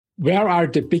Where are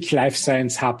the big life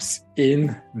science hubs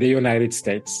in the United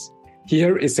States?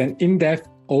 Here is an in-depth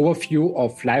overview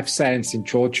of life science in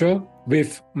Georgia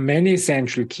with many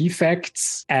essential key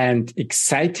facts and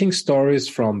exciting stories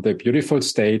from the beautiful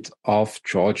state of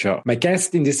Georgia. My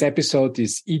guest in this episode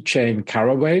is E-Jane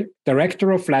Caraway, Director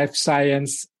of Life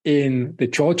Science in the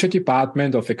Georgia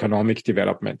Department of Economic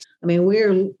Development. I mean,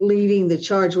 we're leading the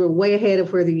charge. We're way ahead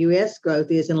of where the U.S. growth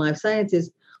is in life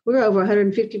sciences. We're over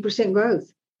 150%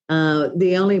 growth.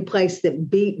 The only place that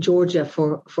beat Georgia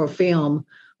for film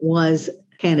was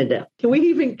Canada. We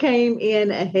even came in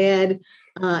ahead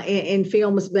in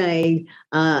films made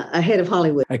ahead of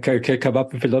Hollywood. I come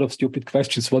up with a lot of stupid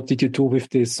questions. What did you do with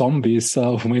the zombies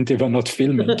when they were not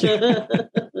filming?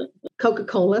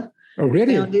 Coca-Cola. Oh,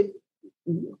 really?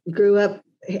 Grew up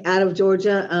out of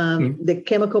Georgia. The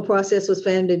chemical process was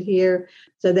founded here.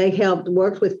 So they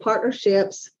worked with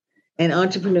partnerships and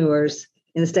entrepreneurs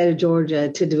in the state of Georgia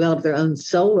to develop their own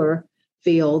solar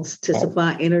fields to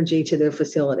supply energy to their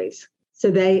facilities. So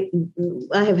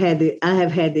I have had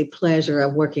the pleasure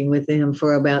of working with them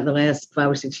for about the last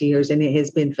 5 or 6 years, and it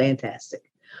has been fantastic.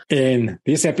 In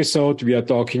this episode, we are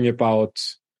talking about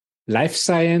life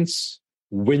science,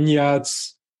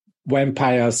 vineyards,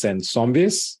 vampires and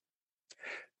zombies,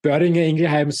 Boehringer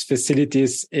Ingelheim's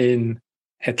facilities in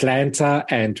Atlanta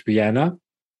and Vienna,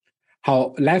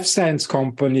 how life science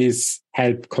companies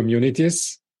help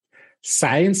communities,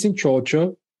 science in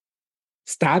Georgia,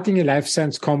 starting a life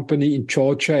science company in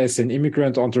Georgia as an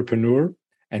immigrant entrepreneur,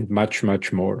 and much,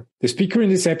 much more. The speaker in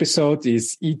this episode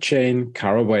is E-Jane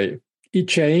Caraway.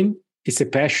 E-Jane is a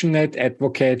passionate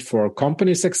advocate for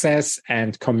company success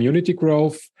and community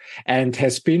growth and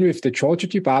has been with the Georgia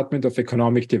Department of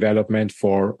Economic Development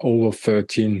for over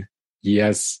 13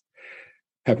 years.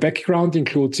 Her background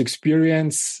includes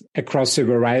experience across a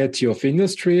variety of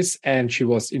industries, and she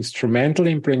was instrumental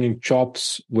in bringing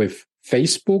jobs with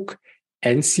Facebook,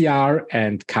 NCR,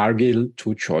 and Cargill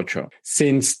to Georgia.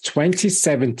 Since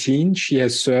 2017, she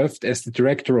has served as the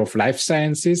Director of Life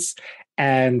Sciences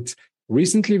and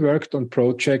recently worked on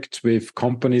projects with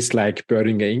companies like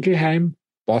Boehringer Ingelheim,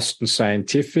 Boston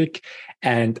Scientific,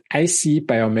 and IC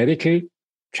Biomedical,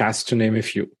 just to name a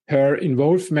few. Her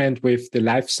involvement with the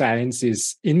life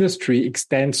sciences industry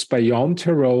extends beyond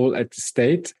her role at the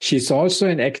state. She's also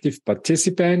an active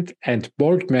participant and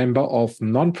board member of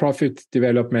nonprofit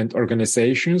development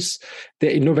organizations,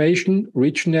 the Innovation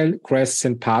Regional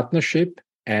Crescent Partnership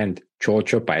and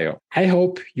Georgia Bio. I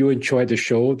hope you enjoy the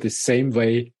show the same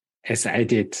way as I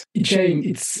did. E-Jane,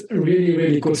 it's really,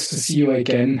 really good to see you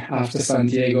again after San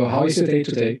Diego. How is your day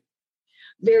today?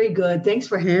 Very good. Thanks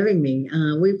for having me.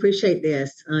 We appreciate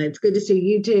this. It's good to see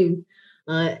you too.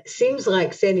 Seems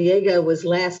like San Diego was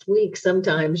last week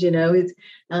sometimes, it's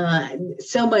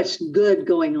so much good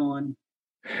going on.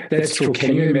 That's true.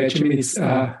 Can you imagine? It's,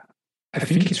 I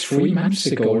think it's 3 months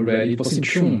ago already. It was in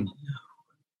June.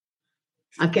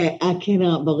 Okay, I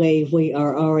cannot believe we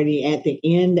are already at the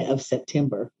end of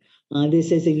September.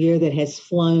 This is a year that has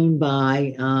flown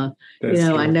by.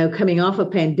 True. I know coming off a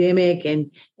pandemic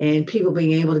and people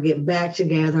being able to get back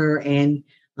together, and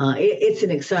it's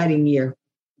an exciting year.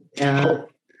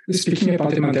 Speaking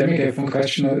about the pandemic, I have one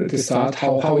question at the start.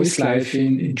 How is life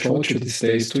in Georgia these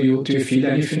days? Do you feel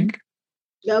anything?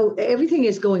 No, everything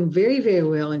is going very, very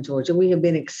well in Georgia. We have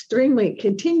been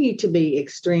continue to be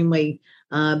extremely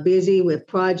busy with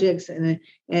projects, and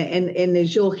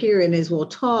as you'll hear and as we'll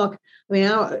talk, I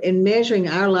mean, in measuring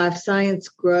our life science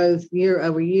growth year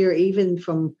over year, even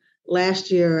from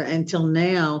last year until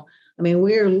now, I mean,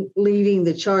 we're leading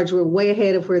the charge. We're way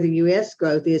ahead of where the U.S.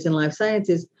 growth is in life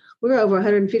sciences. We're over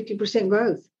 150%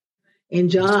 growth in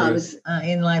jobs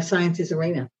in life sciences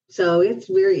arena. So it's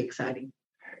very exciting.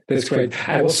 That's great.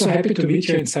 I was so happy to meet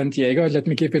you in San Diego. Let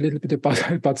me give you a little bit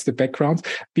about the background.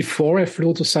 Before I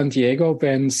flew to San Diego,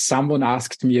 when someone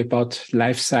asked me about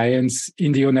life science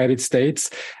in the United States,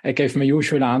 I gave my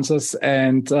usual answers,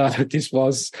 and this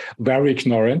was very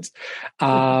ignorant.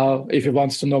 If you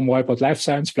want to know more about life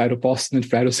science, fly to Boston and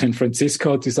fly to San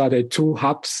Francisco. These are the 2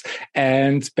 hubs.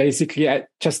 And basically, I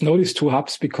just know these 2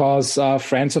 hubs because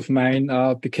friends of mine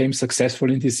became successful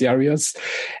in these areas.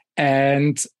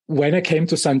 And when I came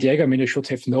to San Diego, I mean, I should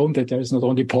have known that there is not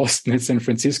only Boston and San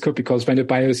Francisco, because when the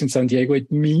bio is in San Diego, it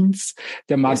means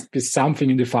there must be something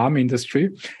in the pharma industry.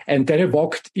 And then I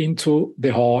walked into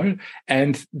the hall,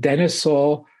 and then I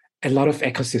saw a lot of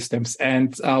ecosystems.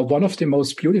 And one of the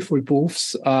most beautiful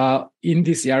booths in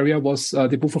this area was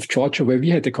the booth of Georgia, where we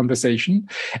had a conversation.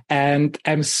 And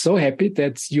I'm so happy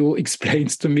that you explained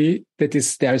to me that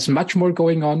there is much more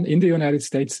going on in the United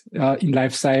States in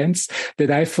life science,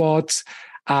 that I thought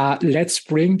let's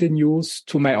bring the news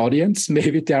to my audience.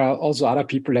 Maybe there are also other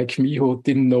people like me who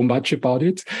didn't know much about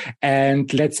it.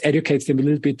 And let's educate them a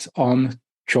little bit on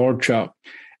Georgia.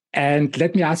 And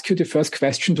let me ask you the first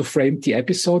question to frame the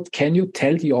episode. Can you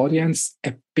tell the audience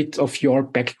a bit of your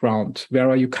background? Where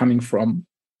are you coming from?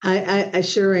 I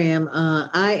sure am.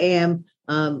 I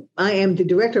am the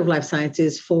director of life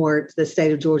sciences for the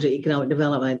state of Georgia Economic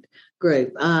Development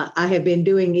Group. I have been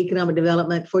doing economic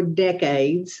development for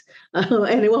decades, and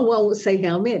I won't say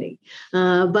how many,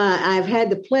 but I've had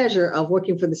the pleasure of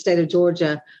working for the state of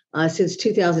Georgia since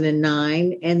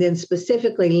 2009, and then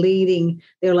specifically leading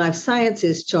their life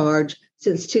sciences charge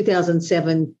since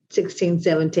 2007, 16,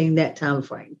 17, that time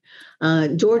frame.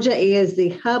 Georgia is the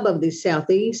hub of the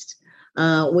Southeast.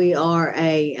 We are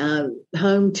a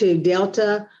home to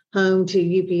Delta, home to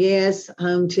UPS,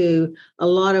 home to a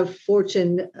lot of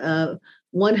Fortune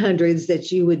 100s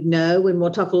that you would know, and we'll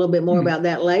talk a little bit more about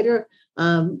that later.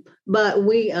 But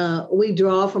we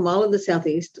draw from all of the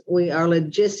Southeast. We are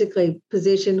logistically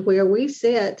positioned where we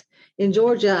sit in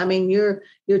Georgia. I mean, you're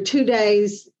 2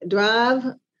 days drive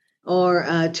or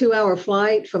a 2-hour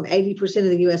flight from 80% of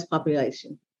the U.S.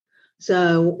 population.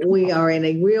 So we are in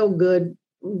a real good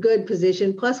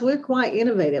position. Plus, we're quite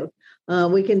innovative.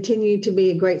 We continue to be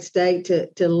a great state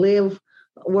to live,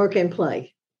 work, and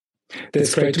play.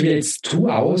 That's great. It's 2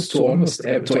 hours to almost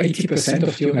to 80%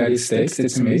 of the United States.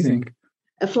 That's amazing.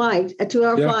 A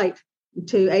 2-hour flight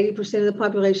to 80% of the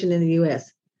population in the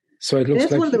U.S. So it looks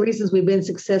that's one of the reasons we've been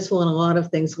successful in a lot of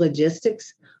things,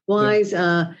 logistics wise.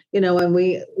 And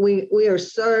we are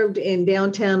served in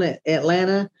downtown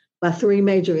Atlanta by 3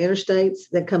 major interstates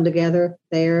that come together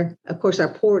there. Of course,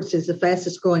 our ports is the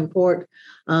fastest growing port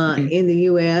in the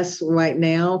U.S. right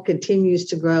now, continues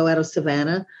to grow out of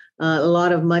Savannah. A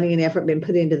lot of money and effort been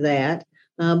put into that.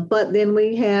 But then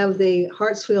we have the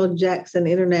Hartsfield-Jackson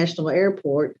International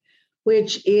Airport,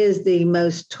 which is the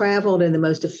most traveled and the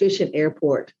most efficient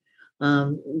airport,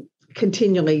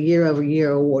 continually year over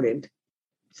year awarded.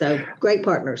 So great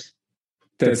partners.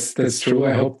 That's true.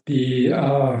 I hope the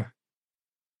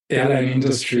airline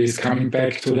industry is coming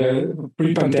back to the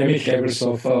pre-pandemic levels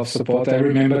of support. I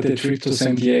remember the trip to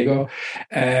San Diego,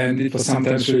 and it was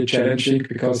sometimes really challenging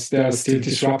because there are still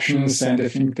disruptions, and I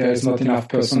think there is not enough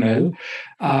personnel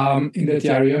in that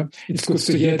area. It's good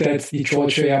to hear that the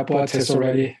Georgia airport has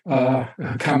already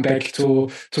come back to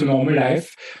normal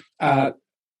life.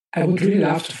 I would really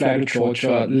love to fly to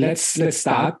Georgia. Let's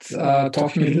start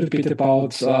talking a little bit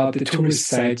about the tourist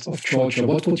side of Georgia.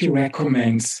 What would you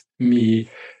recommend me?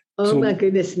 Oh, my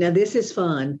goodness. Now, this is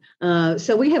fun.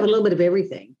 So we have a little bit of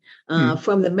everything.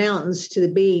 From the mountains to the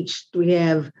beach, we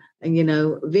have,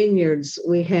 vineyards.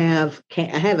 I have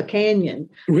a canyon.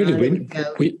 Really?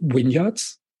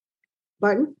 Vineyards?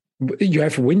 Pardon? You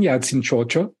have vineyards in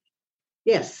Georgia?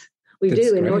 Yes, we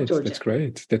do in North Georgia. That's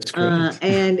great.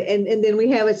 And then we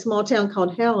have a small town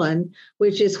called Helen,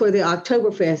 which is where the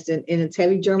Oktoberfest and its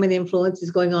heavy German influence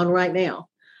is going on right now.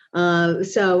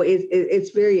 So it's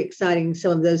very exciting,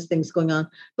 some of those things going on.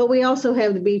 But we also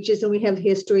have the beaches, and we have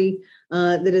history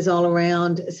that is all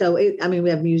around. So, we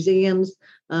have museums.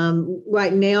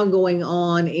 Right now going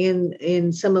on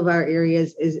in some of our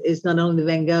areas is not only the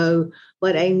Van Gogh,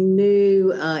 but a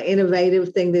new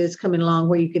innovative thing that is coming along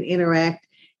where you can interact.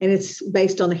 And it's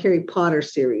based on the Harry Potter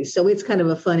series. So it's kind of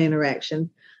a fun interaction.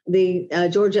 The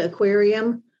Georgia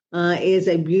Aquarium is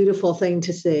a beautiful thing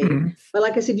to see. Mm-hmm. But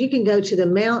like I said, you can go to the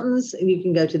mountains, and you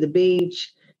can go to the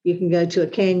beach, you can go to a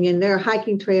canyon. There are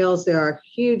hiking trails. There are a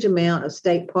huge amount of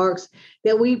state parks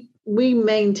that we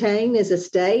maintain as a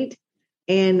state.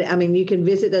 And you can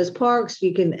visit those parks.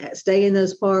 You can stay in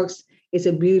those parks. It's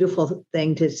a beautiful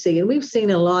thing to see. And we've seen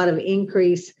a lot of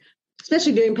increase,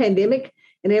 especially during pandemic,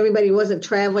 and everybody wasn't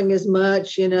traveling as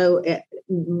much,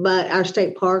 but our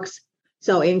state parks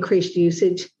saw increased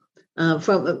usage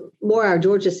from more our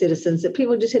Georgia citizens, that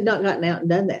people just had not gotten out and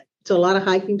done that. So a lot of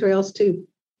hiking trails too.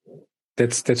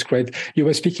 That's great. You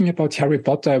were speaking about Harry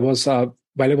Potter. I was while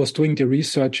I was doing the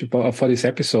research for this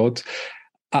episode,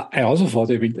 I also thought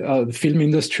the film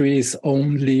industry is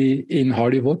only in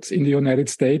Hollywood in the United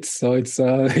States. So it's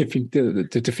I think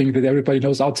the thing that everybody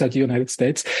knows outside the United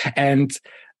States. And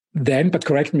then, but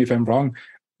correct me if I'm wrong,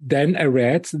 then I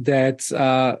read that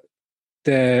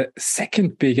the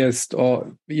second biggest,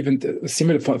 or even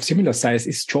similar size,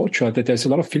 is Georgia, that there's a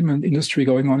lot of film industry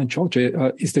going on in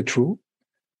Georgia. Is that true?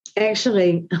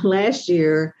 Actually, last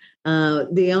year,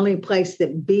 the only place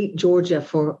that beat Georgia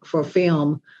for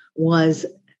film was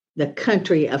the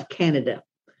country of Canada.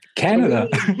 Canada.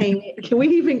 We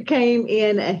even came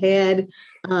in ahead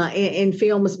in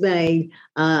films made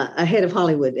ahead of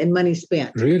Hollywood and money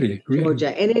spent. Really? Georgia.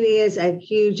 And it is a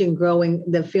huge and growing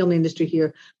the film industry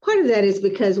here. Part of that is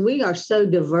because we are so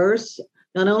diverse,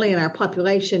 not only in our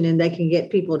population, and they can get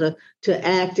people to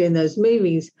act in those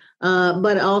movies,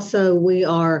 but also we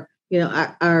are,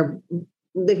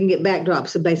 they can get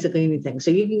backdrops of basically anything.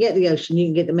 So you can get the ocean, you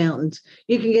can get the mountains,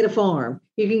 you can get a farm,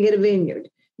 you can get a vineyard,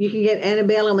 you can get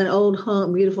antebellum and old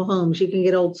beautiful homes, you can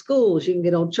get old schools, you can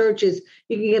get old churches,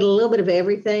 you can get a little bit of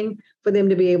everything for them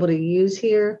to be able to use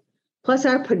here. Plus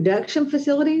our production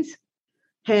facilities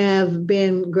have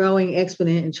been growing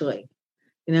exponentially.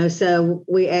 So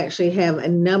we actually have a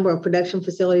number of production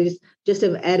facilities, just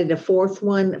have added a fourth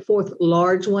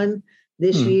large one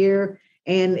this year.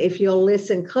 And if you'll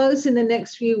listen close in the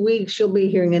next few weeks, you'll be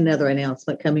hearing another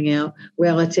announcement coming out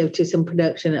relative to some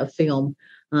production of film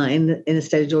in the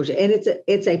state of Georgia. And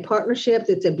it's a partnership.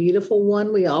 It's a beautiful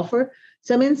one. We offer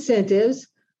some incentives,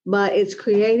 but it's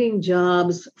creating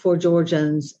jobs for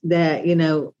Georgians that,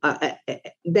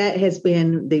 that has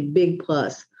been the big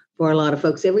plus for a lot of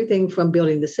folks. Everything from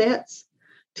building the sets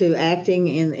to acting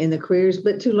in the careers,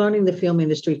 but to learning the film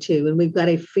industry too. And we've got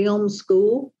a film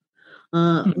school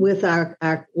with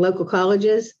our local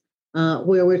colleges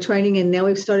where we're training, and now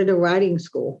we've started a writing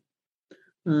school.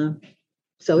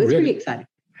 So it's pretty exciting.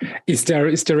 Is there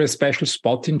a special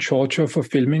spot in Georgia for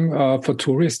filming for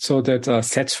tourists, so that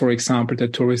sets, for example,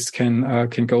 that tourists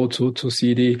can go to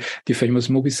see the famous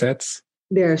movie sets?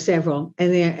 There are several,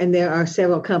 and there are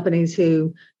several companies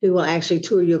who will actually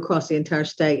tour you across the entire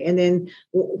state. And then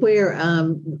where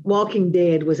Walking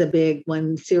Dead was a big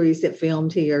one series that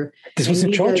filmed here. This was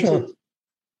in Georgia.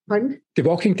 Pardon? The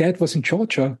Walking Dead was in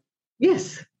Georgia.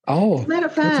 Yes. Oh. As a matter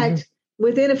of fact,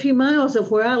 within a few miles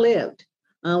of where I lived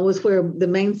was where the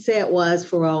main set was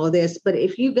for all of this. But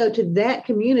if you go to that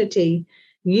community,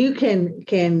 you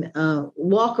can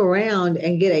walk around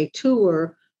and get a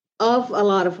tour of a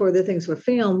lot of where the things were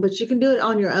filmed, but you can do it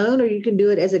on your own, or you can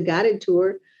do it as a guided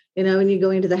tour, and you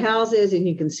go into the houses and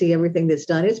you can see everything that's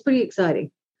done. It's pretty exciting.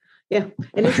 Yeah.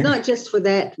 And it's not just for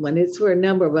that one, it's for a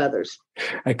number of others.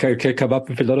 I can come up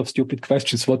with a lot of stupid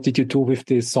questions. What did you do with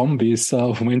the zombies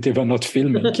when they were not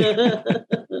filming?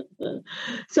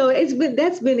 So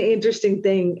that's been an interesting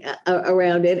thing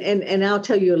around it. And I'll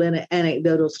tell you an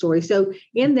anecdotal story. So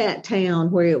in that town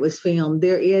where it was filmed,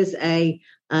 there is an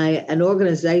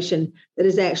organization that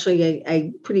is actually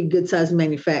a pretty good sized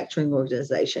manufacturing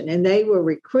organization. And they were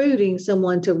recruiting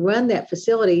someone to run that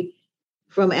facility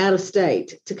from out of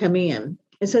state to come in.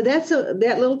 And so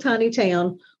that little tiny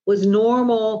town was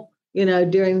normal,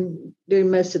 during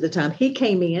most of the time. He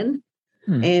came in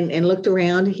and looked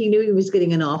around. He knew he was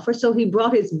getting an offer. So he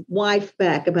brought his wife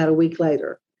back about a week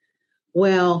later.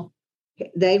 Well,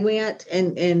 they went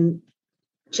and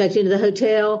checked into the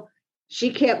hotel.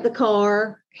 She kept the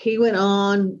car. He went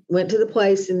to the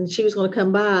place, and she was going to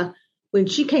come by. When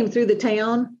she came through the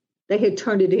town, they had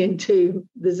turned it into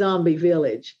the zombie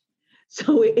village.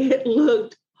 So it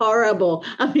looked horrible.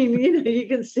 I mean, you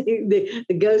can see the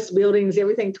ghost buildings,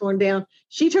 everything torn down.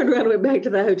 She turned around and went back to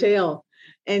the hotel,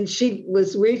 and she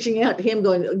was reaching out to him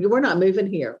going, "We're not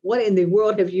moving here. What in the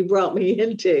world have you brought me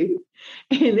into?"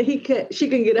 And she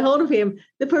couldn't get a hold of him.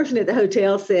 The person at the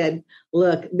hotel said,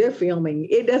 "Look, they're filming.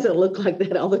 It doesn't look like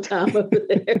that all the time over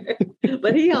there."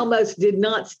 But he almost did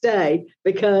not stay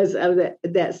because of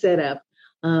that setup.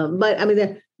 But I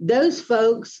mean, those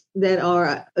folks that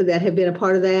have been a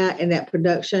part of that and that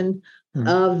production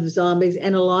of zombies,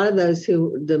 and a lot of those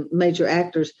the major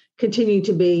actors continue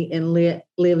to be and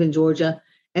live in Georgia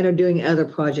and are doing other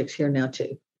projects here now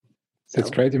too. So. That's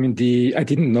great. I mean, I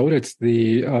didn't know that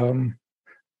the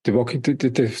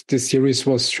series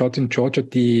was shot in Georgia.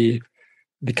 The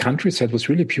countryside was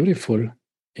really beautiful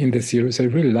in the series. I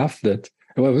really loved it.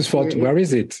 I always thought, where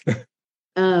is it?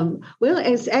 Well,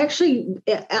 it's actually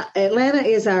Atlanta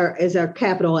is our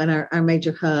capital and our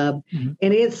major hub, and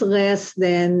it's less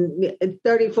than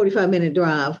 45-minute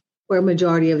drive where a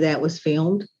majority of that was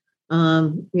filmed.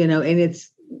 And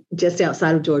it's just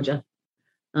outside of Georgia.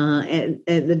 And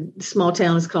the small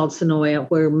town is called Sonoya,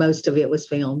 where most of it was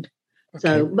filmed. Okay.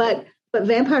 So, but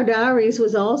Vampire Diaries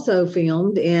was also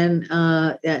filmed in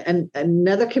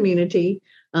another community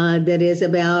that is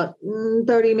about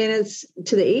 30 minutes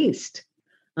to the east,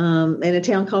 in a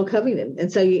town called Covington.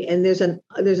 And so, there's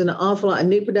an awful lot, a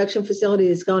new production facility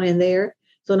that's gone in there.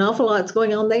 So an awful lot's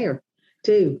going on there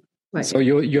too. Right. So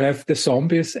you have the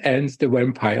zombies and the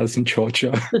vampires in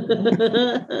Georgia.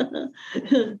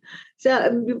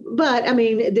 But I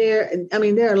mean, there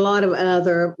are a lot of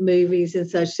other movies and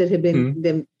such that have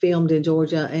been filmed in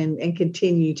Georgia and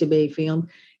continue to be filmed,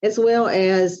 as well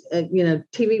as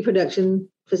TV production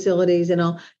facilities and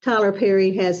all. Tyler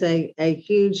Perry has a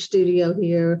huge studio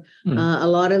here. A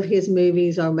lot of his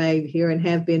movies are made here and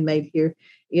have been made here.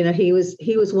 He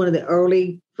was one of the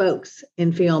early folks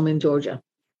in film in Georgia.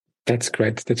 That's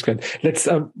great. Let's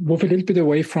move a little bit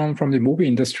away from the movie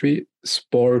industry.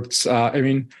 Sports.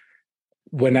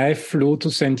 When I flew to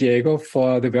San Diego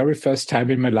for the very first time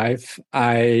in my life,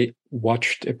 I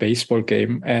watched a baseball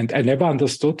game, and I never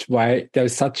understood why there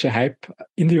is such a hype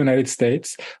in the United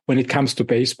States when it comes to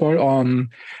baseball. On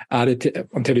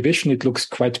television, it looks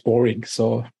quite boring.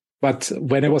 But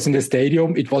when I was in the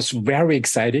stadium, it was very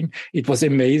exciting. It was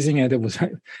amazing. And it was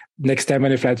next time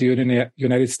when I fly to the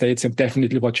United States, I'm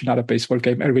definitely watching another baseball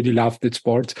game. I really loved that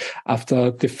sport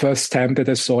after the first time that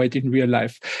I saw it in real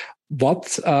life.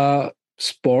 What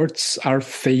sports are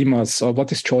famous, or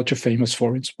what is Georgia famous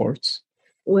for in sports?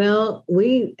 Well,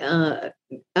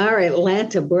 our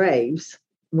Atlanta Braves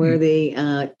were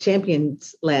the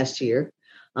champions last year.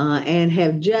 And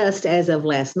have just, as of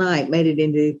last night, made it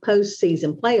into the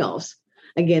postseason playoffs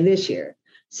again this year.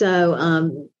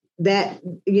 So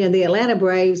the Atlanta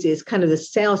Braves is kind of the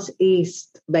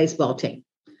Southeast baseball team.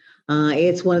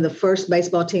 It's one of the first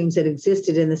baseball teams that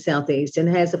existed in the Southeast and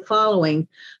has a following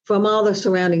from all the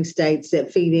surrounding states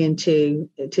that feed into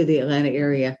the Atlanta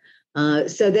area.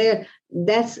 So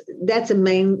that's a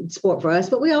main sport for us.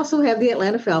 But we also have the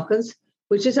Atlanta Falcons,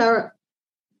 which is our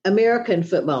American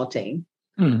football team.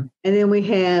 And then we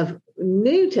have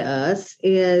new to us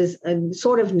is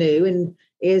sort of new and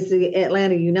is the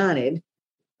Atlanta United,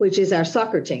 which is our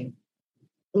soccer team.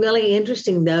 Really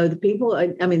interesting, though. The people,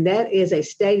 that is a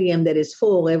stadium that is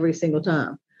full every single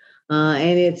time.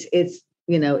 And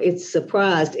it's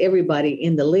surprised everybody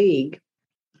in the league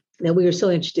that we are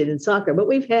so interested in soccer. But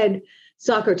we've had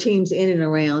soccer teams in and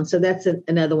around. So that's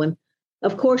another one.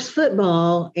 Of course,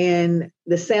 football in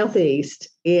the Southeast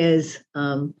is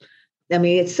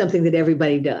it's something that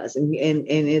everybody does, and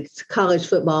it's college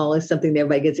football is something that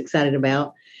everybody gets excited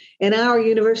about. And our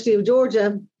University of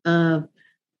Georgia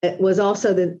was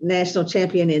also the national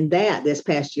champion in that this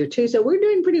past year too. So we're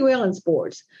doing pretty well in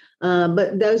sports.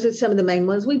 But those are some of the main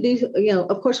ones. We do,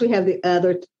 of course, we have the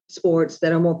other sports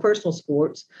that are more personal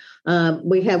sports.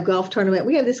 We have golf tournament.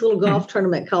 We have this little golf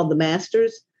tournament called the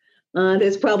Masters.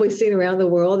 That's probably seen around the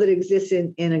world, that exists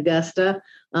in Augusta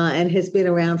and has been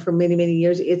around for many, many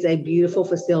years. It's a beautiful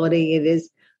facility. It is,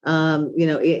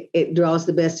 it draws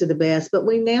the best of the best. But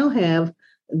we now have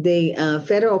the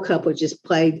Federal Cup, which is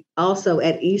played also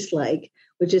at East Lake,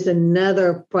 which is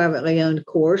another privately owned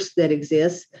course that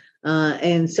exists.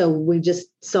 And so we just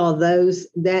saw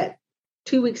that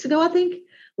 2 weeks ago, I think,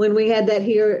 when we had that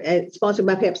here sponsored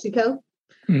by PepsiCo.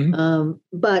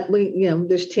 But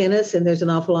there's tennis, and there's an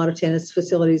awful lot of tennis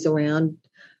facilities around.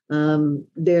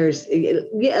 There's a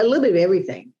little bit of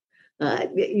everything. I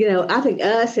think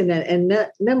us and a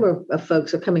number of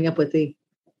folks are coming up with the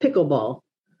pickleball.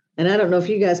 And I don't know if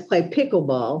you guys play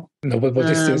pickleball. No, but what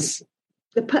is this?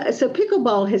 So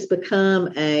pickleball has become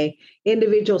a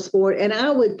individual sport, and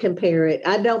I would compare it.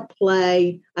 I have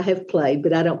played,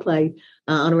 but I don't play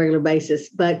on a regular basis.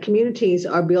 But communities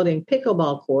are building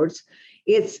pickleball courts.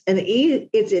 It's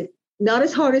not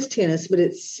as hard as tennis, but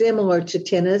it's similar to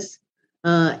tennis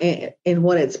in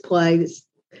what it's played.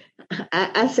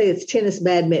 I say it's tennis,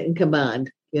 badminton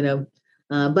combined,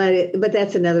 but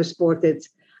that's another sport that's,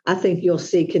 I think you'll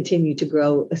see continue to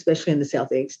grow, especially in the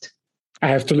Southeast. I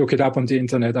have to look it up on the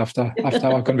internet after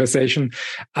our conversation.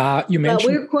 You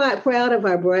mentioned we're quite proud of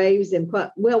our Braves, and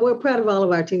we're proud of all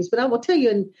of our teams. But I will tell you,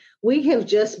 and we have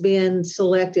just been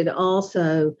selected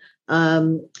also.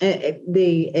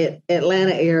 The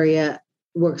Atlanta area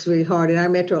works really hard, and our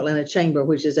Metro Atlanta Chamber,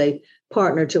 which is a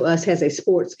partner to us, has a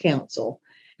sports council.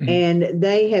 And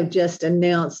they have just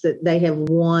announced that they have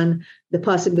won the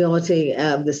possibility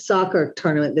of the soccer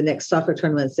tournament, the next soccer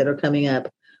tournaments that are coming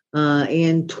up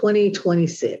in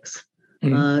 2026.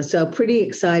 So pretty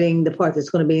exciting, the part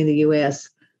that's going to be in the U.S.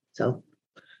 So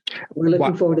we're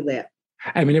looking forward to that.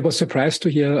 I was surprised to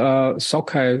hear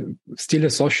soccer still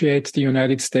associate the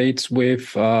United States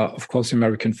with, of course,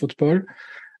 American football,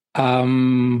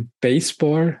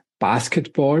 baseball,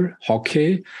 basketball,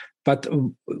 hockey. But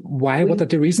why? What are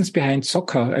the reasons behind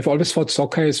soccer? I've always thought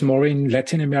soccer is more in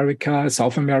Latin America,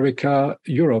 South America,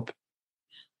 Europe.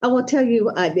 I will tell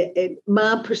you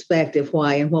my perspective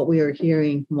why, and what we are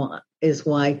hearing is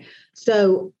why.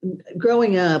 So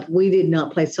growing up, we did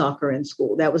not play soccer in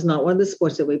school. That was not one of the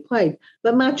sports that we played,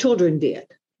 but my children did.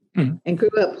 and grew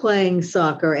up playing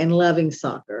soccer and loving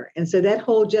soccer. And so that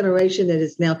whole generation that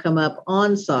has now come up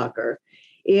on soccer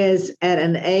is at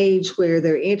an age where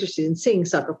they're interested in seeing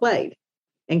soccer played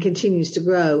and continues to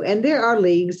grow. And there are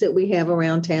leagues that we have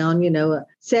around town,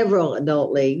 several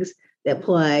adult leagues that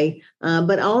play,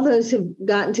 but all those have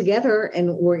gotten together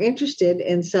and were interested.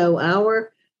 And so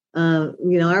our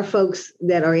folks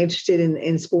that are interested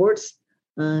in sports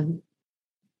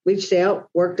reached out,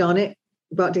 worked on it,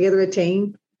 brought together a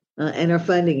team, and are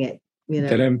funding it.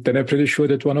 Then I'm pretty sure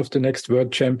that one of the next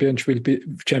world champions will be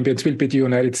the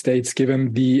United States.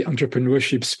 Given the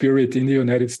entrepreneurship spirit in the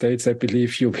United States, I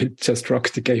believe you will just rock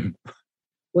the game.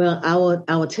 Well, I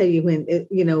will tell you when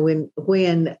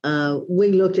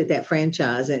we looked at that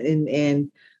franchise,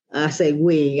 and I say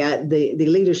the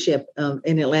leadership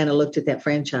in Atlanta looked at that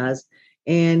franchise,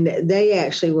 and they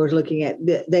actually were looking at.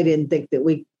 They didn't think that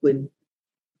we would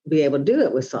be able to do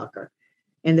it with soccer.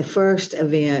 And the first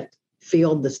event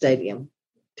filled the stadium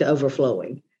to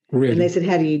overflowing. Really? And they said,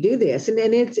 how do you do this? And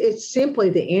then it's simply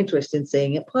the interest in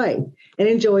seeing it play and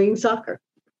enjoying soccer,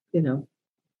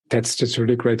 That's just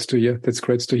really great to hear. That's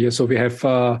great to hear. So we have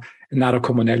another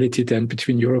commonality then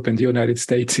between Europe and the United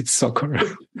States. It's soccer.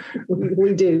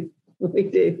 We do.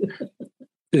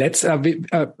 I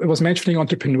was mentioning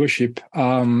entrepreneurship,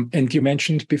 and you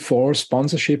mentioned before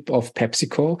sponsorship of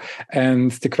PepsiCo.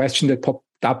 And the question that popped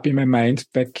up in my mind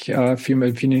back a few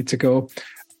minutes ago,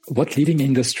 what leading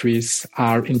industries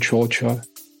are in Georgia?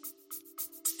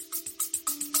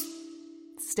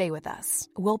 Stay with us.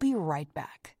 We'll be right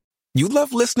back. You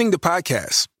love listening to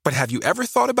podcasts, but have you ever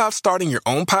thought about starting your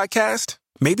own podcast?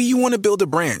 Maybe you want to build a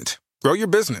brand, grow your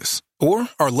business, or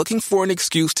are looking for an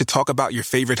excuse to talk about your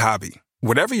favorite hobby.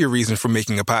 Whatever your reason for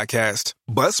making a podcast,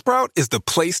 Buzzsprout is the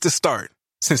place to start.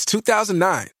 Since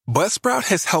 2009, Buzzsprout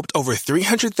has helped over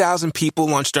 300,000 people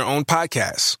launch their own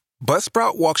podcasts.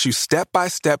 Buzzsprout walks you step by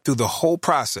step through the whole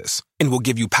process and will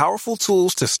give you powerful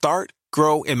tools to start,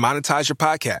 grow, and monetize your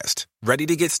podcast. Ready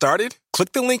to get started?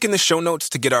 Click the link in the show notes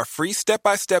to get our free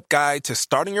step-by-step guide to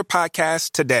starting your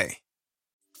podcast today.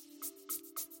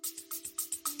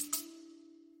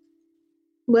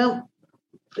 Well,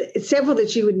 several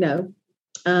that you would know.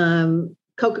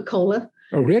 Coca-Cola.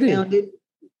 Oh, really?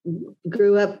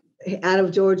 Grew up out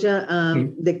of Georgia.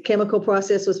 The chemical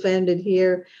process was founded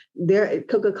here.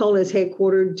 Coca-Cola is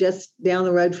headquartered just down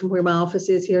the road from where my office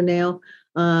is here now.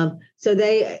 So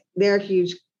they're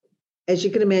huge. As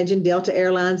you can imagine, Delta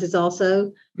Airlines is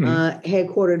also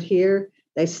headquartered here.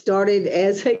 They started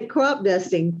as a crop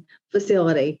dusting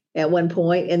facility at one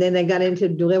point, and then they got into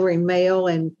delivering mail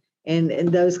and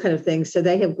those kind of things. So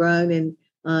they have grown, and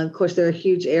of course, they're a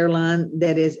huge airline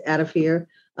that is out of here.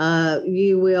 Other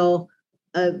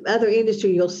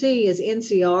industry you'll see is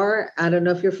NCR. I don't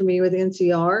know if you're familiar with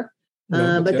NCR,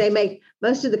 but they make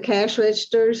most of the cash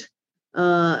registers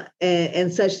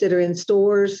and such that are in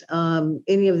stores.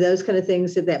 Any of those kind of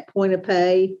things at that point of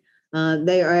pay.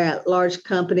 They are a large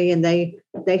company, and they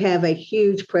have a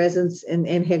huge presence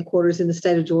and headquarters in the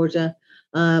state of Georgia.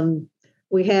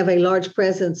 We have a large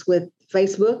presence with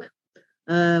Facebook.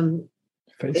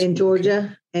 In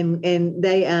Georgia, and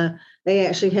they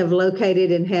actually have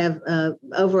located and have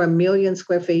over 1 million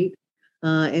square feet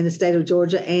in the state of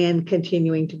Georgia and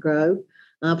continuing to grow.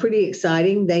 Pretty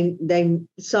exciting. They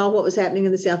saw what was happening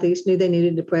in the Southeast, knew they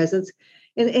needed a presence,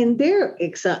 and their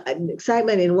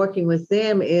excitement in working with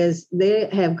them is they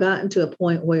have gotten to a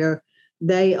point where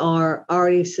they are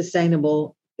already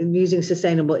sustainable, using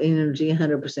sustainable energy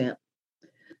 100%.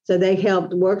 So they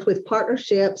worked with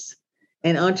partnerships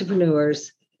and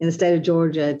entrepreneurs in the state of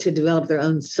Georgia to develop their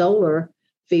own solar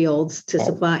fields to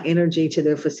supply energy to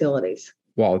their facilities.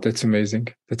 Wow, that's amazing.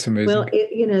 That's amazing. Well,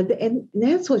 and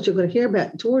that's what you're going to hear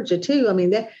about Georgia too. I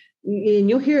mean, and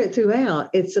you'll hear it throughout.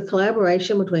 It's a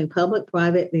collaboration between public,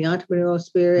 private, the entrepreneurial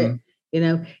spirit.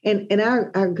 And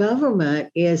our government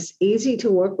is easy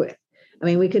to work with. I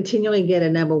mean, we continually get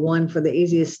a number one for the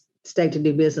easiest state to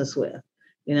do business with.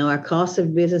 Our cost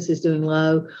of business is doing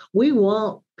low. We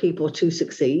want people to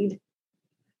succeed,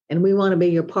 and we want to be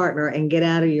your partner and get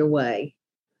out of your way.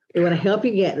 We want to help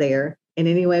you get there in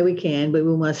any way we can, but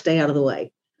we want to stay out of the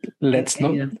way. Let's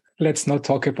not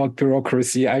talk about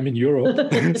bureaucracy. I'm in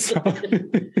Europe.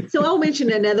 So I'll mention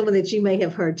another one that you may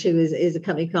have heard too is a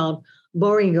company called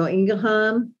Boehringer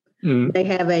Ingelheim. They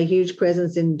have a huge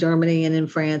presence in Germany and in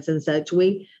France and such.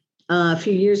 We, a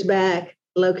few years back,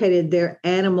 located their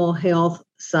animal health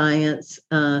science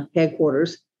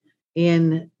headquarters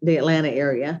in the Atlanta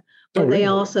area. But they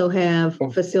also have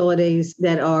facilities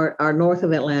that are north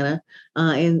of Atlanta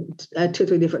in 2 or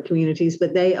 3 different communities.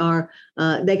 But they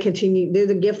continue. They're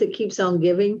the gift that keeps on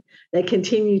giving. They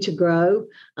continue to grow.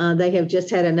 They have just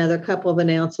had another couple of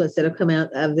announcements that have come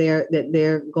out of there that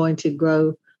they're going to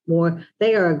grow more.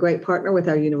 They are a great partner with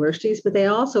our universities, but they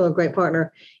also are a great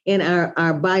partner in our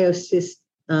biosciences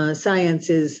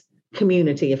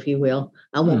community, if you will.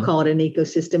 I won't call it an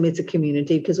ecosystem. It's a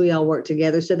community because we all work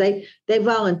together. So they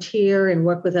volunteer and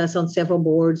work with us on several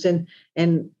boards, and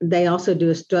they also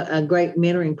do a great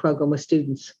mentoring program with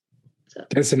students. So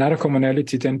there's another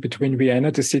commonality then between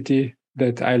Vienna, the city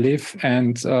that I live,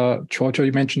 and Georgia.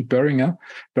 You mentioned Boehringer.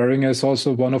 Boehringer is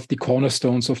also one of the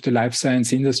cornerstones of the life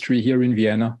science industry here in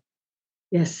Vienna.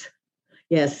 Yes.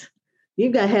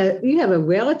 You have a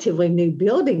relatively new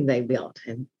building they built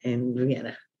in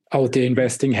Vienna. Oh, they're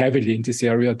investing heavily in this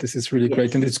area. This is really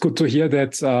great. And it's good to hear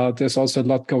that there's also a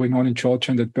lot going on in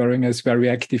Georgia and that Boehringer is very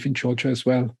active in Georgia as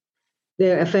well.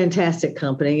 They're a fantastic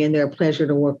company and they're a pleasure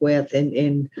to work with.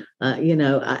 And they're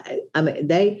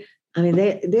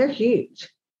huge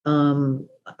around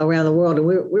the world. And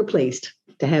we're pleased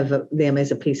to have them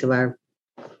as a piece of our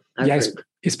group.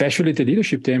 Especially the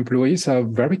leadership. The employees are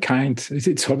very kind.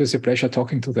 It's always a pleasure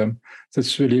talking to them. So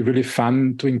it's really, really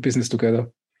fun doing business together.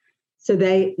 So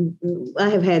I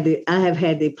have had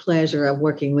the pleasure of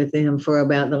working with them for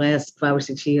about the last 5 or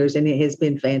 6 years, and it has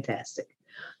been fantastic.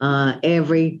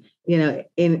 Every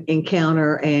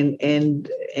encounter and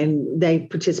they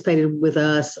participated with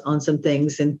us on some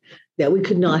things and that we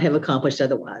could not have accomplished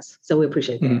otherwise. So we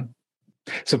appreciate that. Mm-hmm.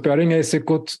 So Boehringer is a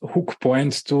good hook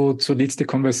point to lead the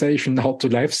conversation now to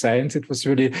life science. It was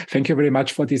really, thank you very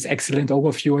much for this excellent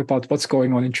overview about what's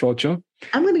going on in Georgia.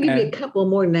 I'm going to give you a couple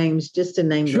more names just to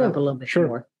name drop a little bit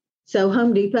more. So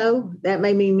Home Depot, that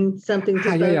may mean something to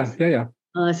folks. Yeah.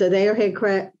 So they are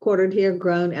headquartered here,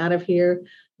 grown out of here.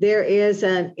 There is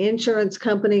an insurance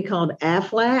company called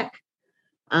Aflac.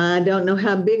 I don't know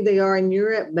how big they are in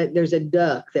Europe, but there's a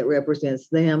duck that represents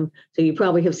them. So you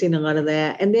probably have seen a lot of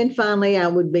that. And then finally, I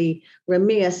would be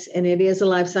remiss, and it is a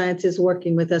life sciences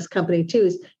working with us company too,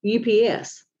 is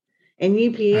UPS. And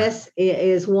UPS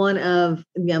is one of,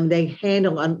 they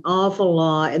handle an awful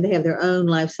lot and they have their own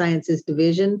life sciences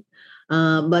division,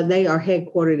 but they are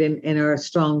headquartered and are a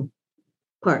strong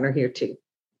partner here too.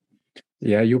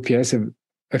 Yeah, UPS,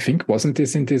 I think, wasn't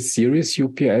this in this series,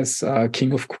 UPS,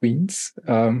 King of Queens?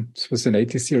 This was an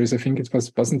 80s series. I think it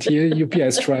wasn't he a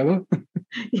UPS driver?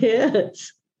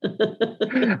 Yes.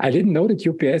 I didn't know that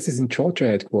UPS is in Georgia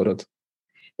headquartered.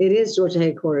 It is Georgia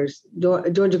headquarters,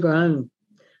 Georgia grown.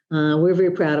 We're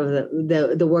very proud of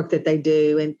the work that they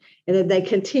do and that they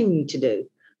continue to do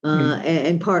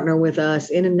and partner with us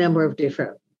in a number of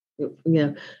different,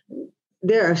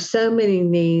 there are so many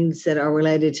needs that are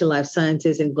related to life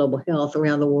sciences and global health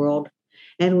around the world.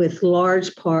 And with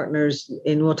large partners,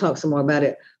 and we'll talk some more about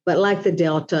it, but like the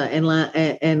Delta and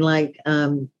like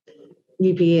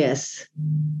UPS,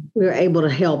 we're able to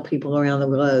help people around the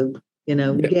globe,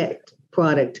 get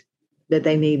product that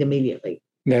they need immediately.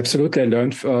 Yeah, absolutely. I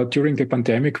learned during the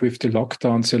pandemic with the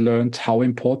lockdowns, I learned how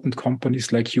important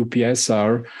companies like UPS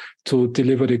are to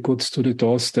deliver the goods to the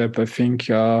doorstep. I think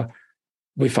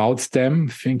without them,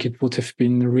 I think it would have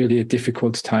been really a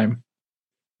difficult time.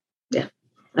 Yeah,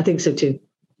 I think so too.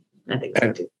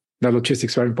 The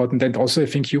logistics are important. And also, I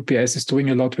think UPS is doing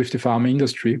a lot with the pharma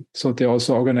industry. So they're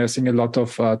also organizing a lot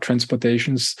of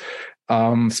transportations,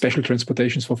 special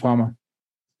transportations for pharma.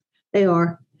 They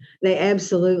are. They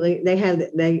absolutely,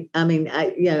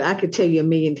 I could tell you a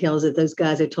million tales that those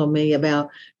guys have told me about,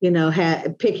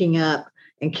 picking up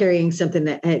and carrying something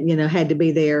that, had to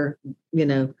be there,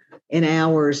 in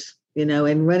hours,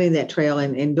 and running that trail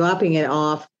and dropping it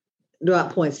off,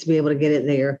 drop points to be able to get it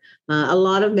there. A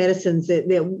lot of medicines that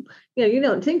you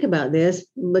don't think about this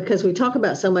because we talk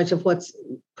about so much of what's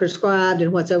prescribed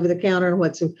and what's over the counter and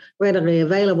what's readily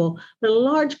available. But a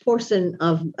large portion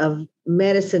of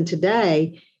medicine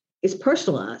today is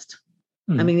personalized.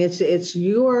 I mean, it's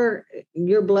your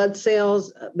blood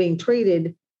cells being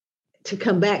treated to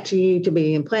come back to you to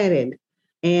be implanted.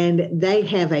 And they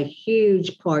have a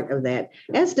huge part of that,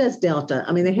 as does Delta.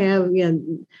 I mean, they have,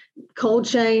 cold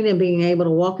chain and being able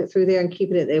to walk it through there and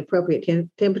keep it at the appropriate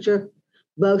temperature.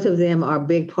 Both of them are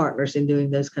big partners in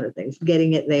doing those kind of things,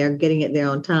 getting it there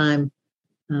on time.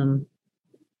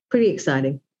 Pretty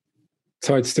exciting.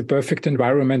 So it's the perfect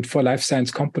environment for life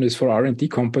science companies, for R&D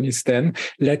companies. Then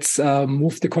let's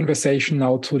move the conversation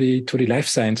now to the life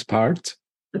science part.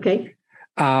 Okay.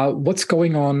 What's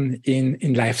going on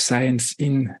in life science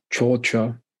in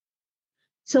Georgia?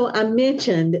 So I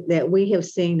mentioned that we have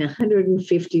seen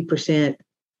 150%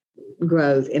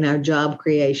 growth in our job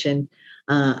creation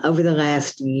over the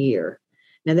last year.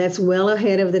 Now, that's well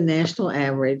ahead of the national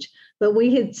average, but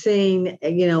we had seen,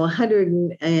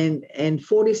 147%,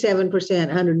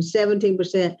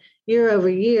 117% year over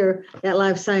year, that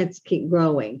life science keep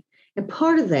growing. And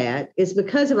part of that is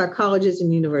because of our colleges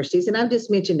and universities. And I've just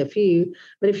mentioned a few,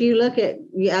 but if you look at,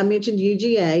 I mentioned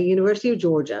UGA, University of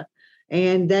Georgia,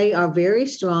 and they are very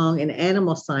strong in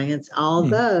animal science,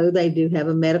 although they do have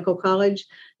a medical college,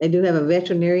 they do have a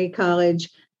veterinary college,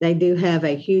 they do have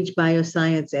a huge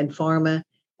bioscience and pharma,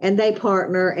 and they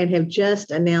partner and have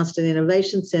just announced an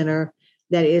innovation center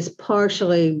that is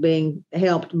partially being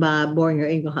helped by Boehringer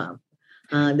Ingelheim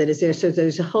that is there. So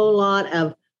there's a whole lot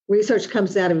of research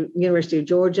comes out of University of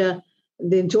Georgia,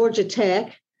 then Georgia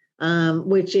Tech,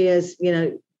 which is,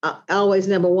 always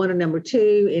number one or number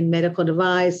two in medical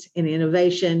device and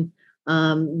innovation,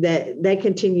 that they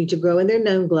continue to grow, and they're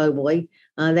known globally.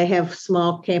 They have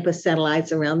small campus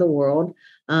satellites around the world.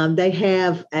 They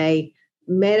have a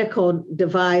medical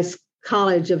device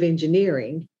college of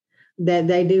engineering that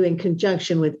they do in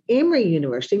conjunction with Emory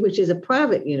University, which is a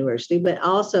private university, but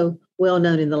also well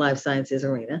known in the life sciences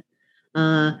arena.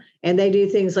 And they do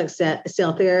things like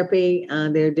cell therapy.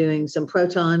 They're doing some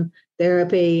proton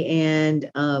therapy and,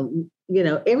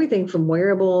 everything from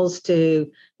wearables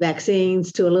to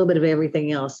vaccines to a little bit of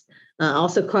everything else.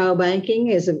 Also,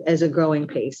 cryobanking is a growing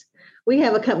piece. We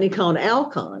have a company called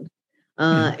Alcon,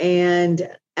 and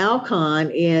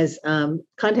Alcon is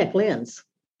contact lens,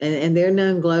 and they're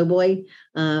known globally.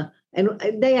 And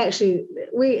they actually,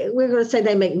 we're going to say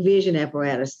they make vision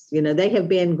apparatus. They have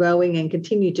been growing and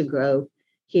continue to grow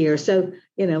here. So,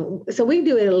 so we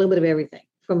do a little bit of everything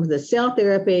from the cell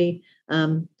therapy,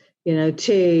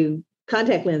 to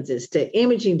contact lenses, to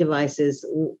imaging devices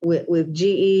with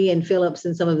GE and Philips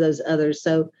and some of those others.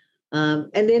 So, and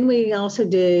then we also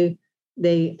do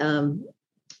the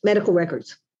medical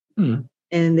records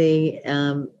and the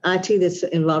IT that's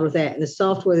involved with that and the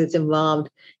software that's involved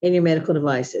in your medical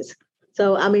devices.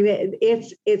 So, I mean,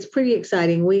 it's pretty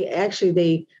exciting.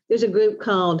 There's a group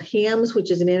called HIMSS,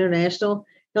 which is an international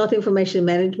Health Information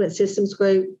Management Systems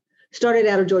group, started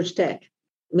out of Georgia Tech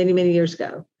many, many years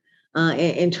ago,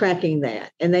 in tracking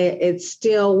that. And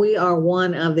we are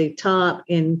one of the top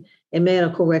in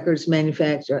medical records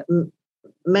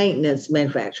maintenance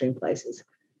manufacturing places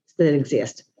that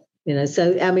exist.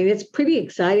 So, I mean, it's pretty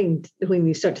exciting when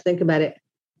you start to think about it.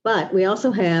 But we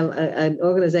also have an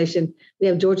organization. We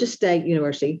have Georgia State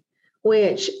University,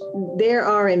 which their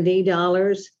R&D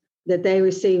dollars that they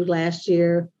received last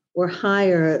year were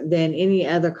higher than any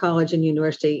other college and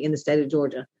university in the state of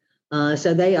Georgia.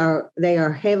 So they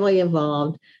are heavily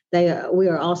involved. We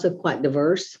are also quite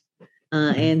diverse,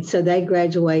 and so they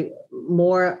graduate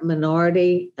more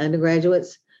minority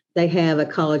undergraduates. They have a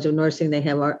college of nursing. They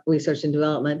have our research and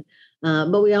development,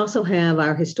 but we also have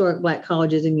our historic Black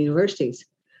colleges and universities.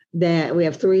 That we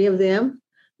have 3 of them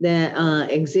that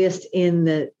exist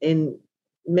in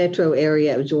metro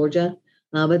area of Georgia,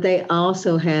 but they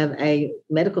also have a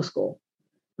medical school,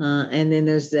 and then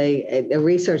there's a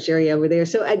research area over there.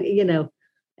 So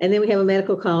and then we have a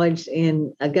medical college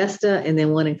in Augusta, and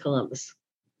then one in Columbus.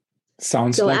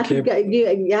 Sounds so like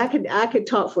I could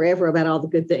talk forever about all the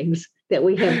good things that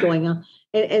we have going on,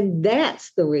 and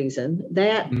that's the reason.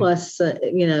 That plus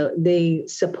the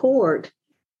support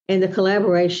and the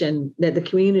collaboration that the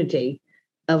community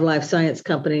of life science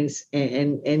companies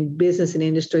and business and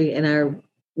industry and our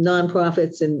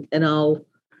nonprofits and all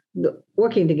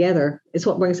working together is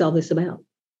what brings all this about.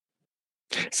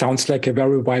 Sounds like a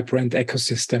very vibrant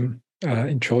ecosystem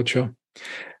in Georgia.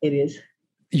 It is.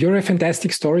 You're a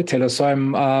fantastic storyteller, so I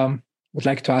would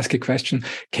like to ask a question.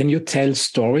 Can you tell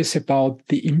stories about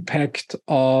the impact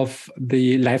of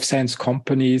the life science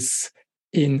companies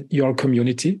in your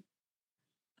community?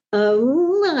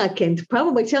 I can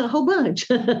probably tell a whole bunch.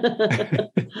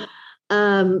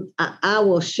 I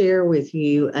will share with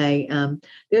you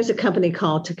there's a company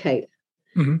called Takeda.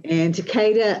 And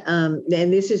Takeda,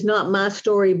 and this is not my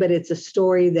story, but it's a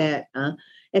story that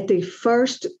at the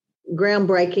first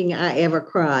groundbreaking I ever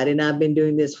cried, and I've been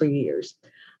doing this for years.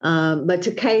 But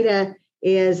Takeda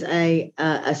is a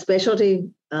specialty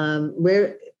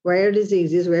rare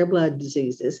diseases, rare blood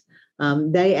diseases.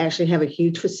 They actually have a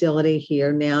huge facility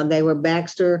here now. They were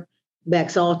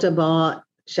Baxalta bought,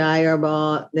 Shire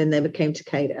bought, then they became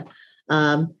Takeda.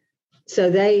 So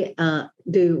they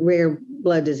do rare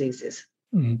blood diseases.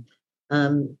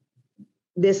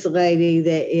 This lady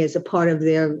that is a part of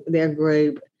their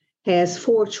group has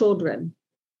 4 children.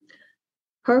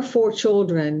 Her 4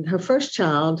 children, her first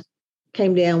child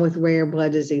came down with rare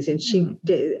blood disease, and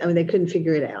they couldn't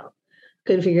figure it out.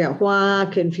 couldn't figure out why,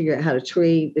 couldn't figure out how to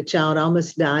treat. The child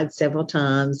almost died several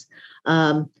times.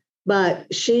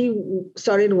 But she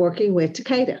started working with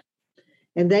Takeda,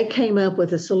 and they came up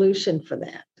with a solution for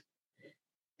that.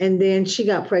 And then she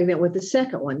got pregnant with the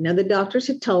second one. Now, the doctors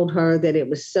had told her that it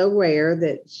was so rare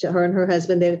that her and her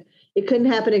husband, that it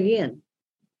couldn't happen again.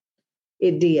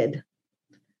 It did.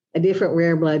 A different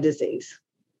rare blood disease.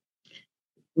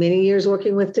 Many years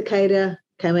working with Takeda,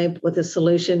 came up with a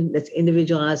solution that's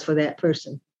individualized for that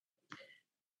person.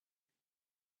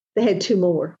 They had two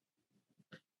more.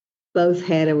 Both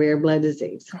had a rare blood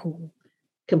disease.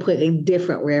 Completely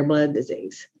different rare blood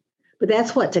disease. But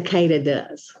that's what Takeda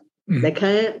does. They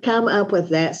come up with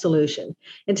that solution.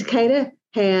 And Takeda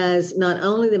has not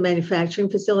only the manufacturing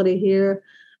facility here,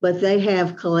 but they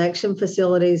have collection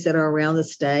facilities that are around the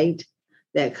state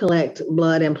that collect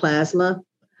blood and plasma,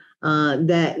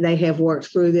 that they have worked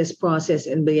through this process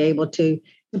and be able to.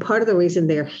 And part of the reason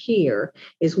they're here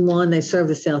is, one, they serve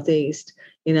the Southeast.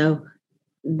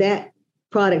 That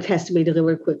product has to be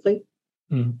delivered quickly.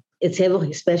 It's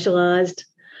heavily specialized.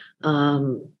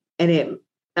 And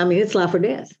it's life or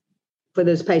death for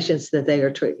those patients that they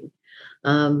are treating.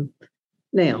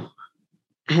 Now,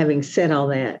 having said all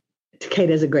that,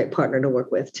 Takeda is a great partner to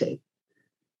work with too.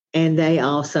 And they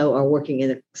also are working in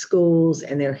the schools,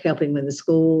 and they're helping in the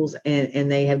schools,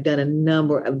 and they have done a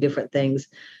number of different things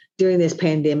during this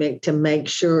pandemic to make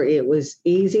sure it was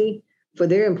easy for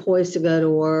their employees to go to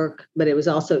work, but it was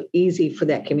also easy for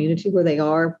that community where they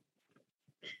are,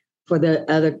 for the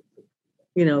other,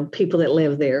 people that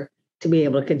live there to be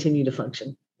able to continue to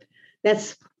function.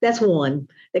 That's one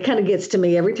that kind of gets to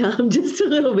me every time, just a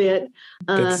little bit.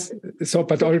 But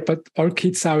all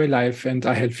kids are alive and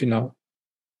are healthy now.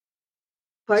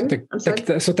 Pardon? I'm sorry?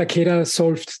 So Takeda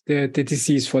solved the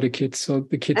disease for the kids. So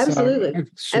the kids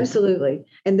absolutely.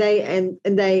 And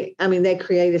they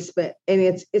create and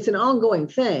it's an ongoing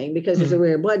thing because it's a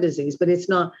rare blood disease, but it's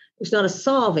not a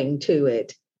solving to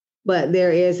it. But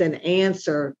there is an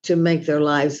answer to make their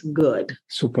lives good.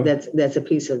 Super. That's a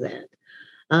piece of that.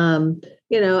 I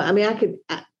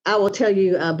will tell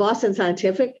you, Boston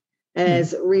Scientific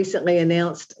has recently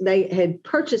announced they had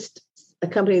purchased a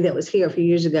company that was here a few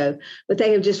years ago, but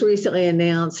they have just recently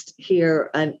announced here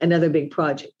another big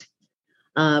project.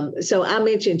 So I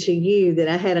mentioned to you that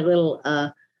I had a little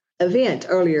event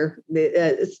earlier,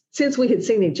 since we had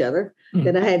seen each other,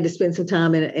 that I had to spend some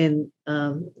time in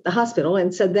the hospital.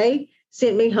 And so they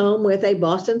sent me home with a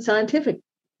Boston Scientific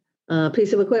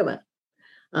piece of equipment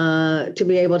to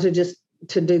be able to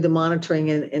do the monitoring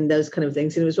and those kind of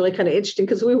things. And it was really kind of interesting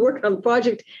because we were working on the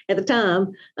project at the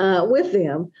time with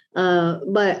them.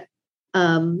 But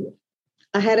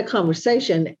I had a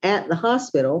conversation at the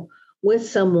hospital with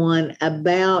someone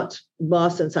about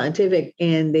Boston Scientific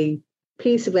and the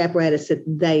piece of apparatus that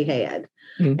they had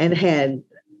and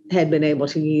had been able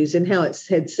to use, and how it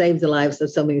had saved the lives of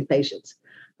so many patients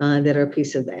that are a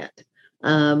piece of that.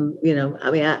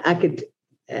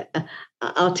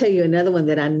 I'll tell you another one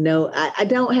that I know. I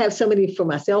don't have so many for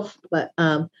myself, but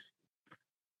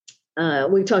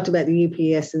we talked about the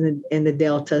UPS and the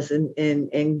Deltas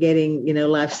and getting,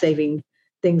 life-saving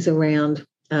things around.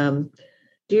 Do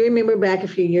you remember back a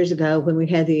few years ago when we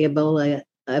had the Ebola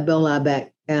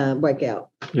breakout?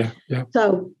 Yeah.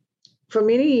 So for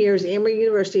many years, Emory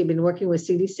University had been working with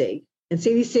CDC, and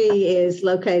CDC is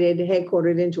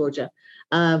headquartered in Georgia.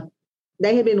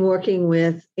 They had been working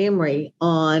with Emory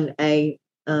on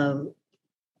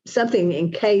something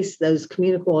in case those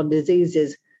communicable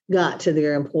diseases got to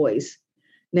their employees.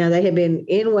 Now, they had been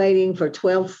in waiting for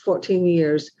 12, 14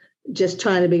 years, just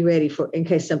trying to be ready in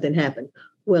case something happened.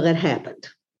 Well, it happened.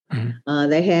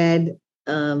 They had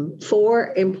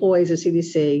 4 employees of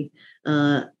CDC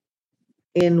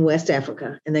in West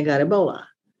Africa, and they got Ebola.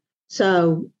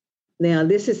 So now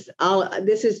this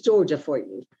is Georgia for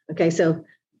you. Okay, so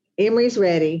Emory's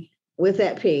ready with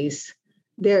that piece.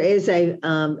 There is a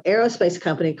aerospace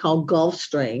company called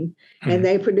Gulfstream, and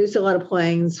they produce a lot of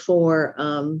planes for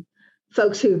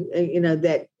folks who,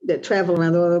 that travel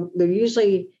around the world. They're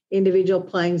usually individual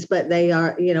planes, but they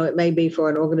are, it may be for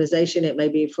an organization. It may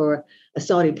be for a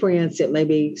Saudi prince. It may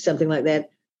be something like that.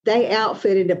 They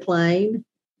outfitted a plane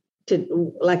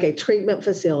to like a treatment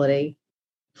facility,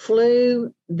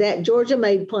 flew that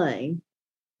Georgia-made plane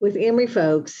with Emory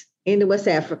folks into West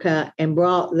Africa and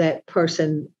brought that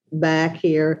person back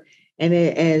here. And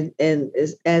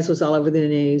as was all over the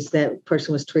news, that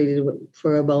person was treated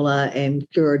for Ebola and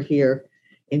cured here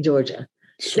in Georgia.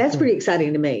 Super. That's pretty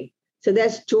exciting to me. So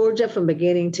that's Georgia from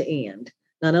beginning to end.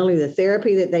 Not only the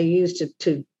therapy that they use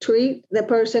to treat the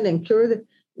person and cure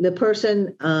the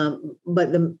person, but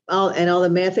all the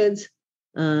methods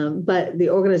but the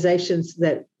organizations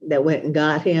that went and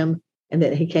got him and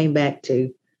that he came back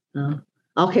to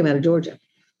all came out of Georgia.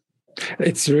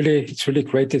 It's really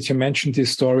great that you mentioned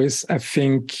these stories. I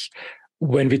think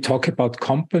when we talk about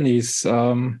companies,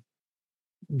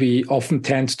 we often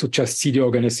tend to just see the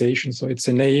organization. So it's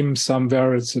a name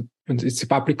somewhere, it's a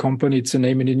public company, it's a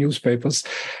name in the newspapers.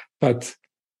 But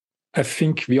I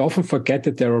think we often forget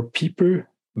that there are people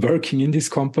working in these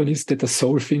companies that are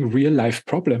solving real life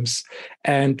problems.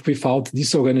 And without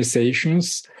these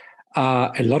organizations,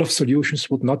 a lot of solutions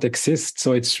would not exist.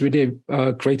 So it's really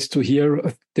great to hear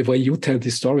the way you tell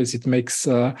these stories. It makes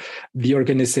the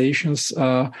organizations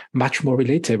much more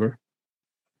relatable.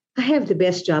 I have the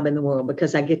best job in the world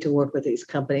because I get to work with these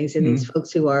companies and these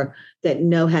folks that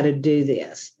know how to do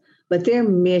this. But their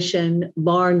mission,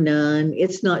 bar none,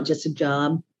 it's not just a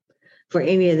job for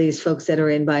any of these folks that are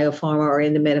in biopharma or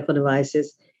in the medical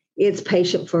devices. It's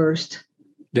patient first.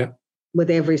 Yeah. With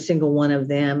every single one of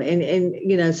them.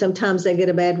 And sometimes they get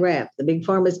a bad rap. The big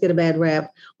pharmas get a bad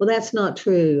rap. Well, that's not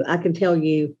true. I can tell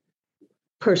you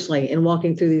personally, in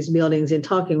walking through these buildings and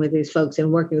talking with these folks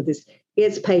and working with this,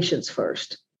 it's patients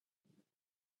first.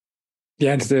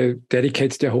 Yeah, and they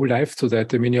dedicate their whole life to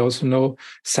that. I mean, you also know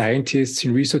scientists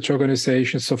in research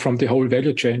organizations. So from the whole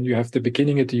value chain, you have the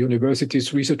beginning at the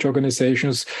universities, research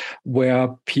organizations, where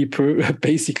people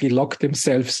basically lock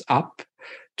themselves up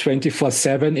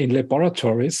 24/7 in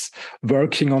laboratories,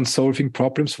 working on solving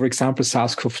problems. For example,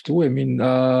 SARS-CoV-2. I mean,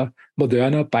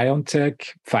 Moderna,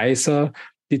 BioNTech, Pfizer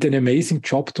did an amazing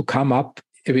job to come up.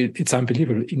 I mean, it's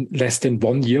unbelievable, in less than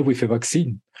 1 year with a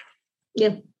vaccine.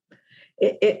 Yeah.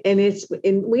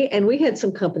 We had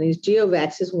some companies,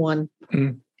 GeoVax is one,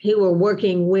 who were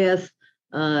working with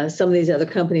some of these other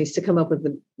companies to come up with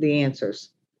the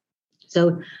answers. So,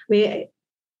 I mean,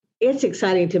 it's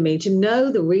exciting to me to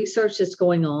know the research that's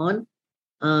going on,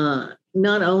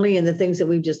 not only in the things that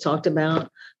we've just talked about,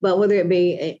 but whether it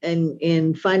be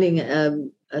in finding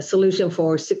a solution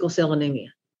for sickle cell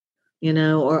anemia,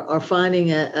 or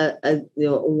finding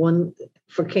one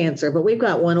for cancer. But we've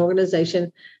got one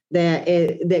organization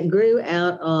that grew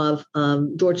out of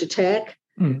Georgia Tech,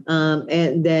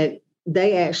 and that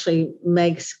they actually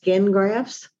make skin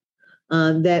grafts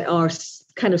that are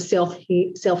kind of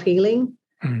self-healing.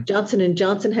 Johnson &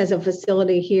 Johnson has a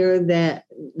facility here that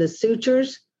the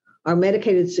sutures are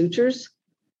medicated sutures,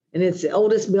 and it's the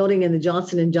oldest building in the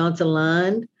Johnson & Johnson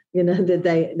line,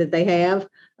 that they have.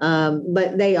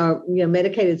 But they are,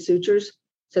 medicated sutures,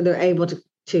 so they're able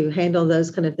to handle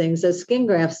those kind of things. Those skin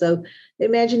grafts. So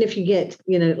imagine if you get,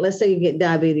 let's say you get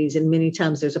diabetes, and many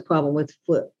times there's a problem with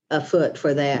a foot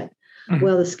for that.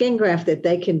 Well, the skin graft that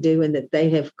they can do and that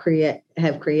they have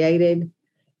created,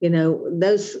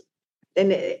 those. And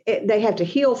they have to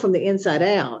heal from the inside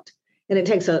out. And it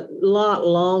takes a lot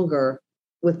longer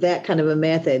with that kind of a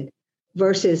method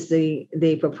versus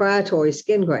the proprietary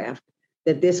skin graft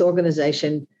that this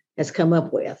organization has come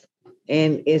up with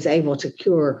and is able to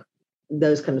cure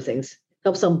those kind of things.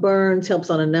 Helps on burns, helps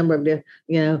on a number of,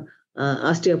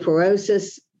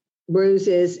 osteoporosis,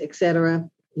 bruises, etc.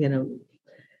 I mean,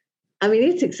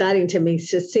 it's exciting to me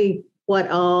to see what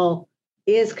all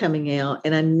is coming out.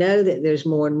 And I know that there's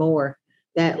more and more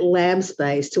that lab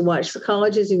space to watch the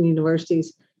colleges and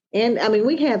universities. And I mean,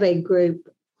 we have a group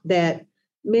that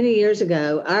many years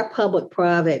ago, our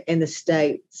public-private and the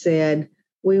state said,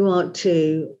 we want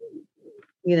to,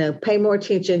 pay more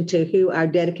attention to who our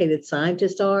dedicated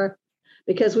scientists are,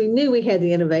 because we knew we had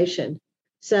the innovation.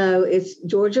 So it's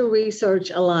Georgia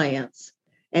Research Alliance,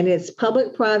 and it's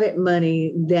public-private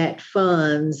money that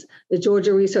funds the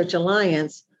Georgia Research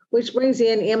Alliance, which brings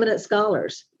in eminent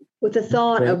scholars with the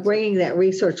thought of bringing that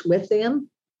research with them.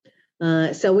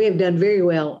 So we have done very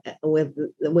well with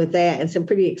that, and some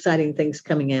pretty exciting things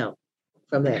coming out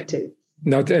from that too.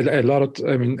 Not a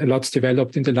lot's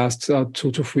developed in the last 2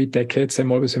 to 3 decades.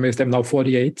 I'm always amazed. I'm now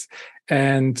 48.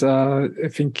 And I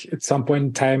think at some point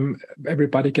in time,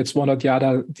 everybody gets one or the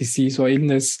other disease or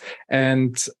illness,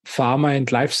 and pharma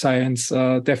and life science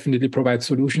definitely provide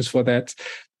solutions for that,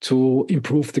 to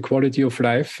improve the quality of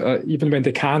life. Even when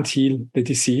they can't heal the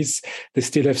disease, they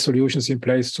still have solutions in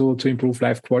place to improve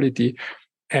life quality.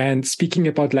 And speaking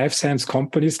about life science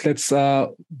companies, let's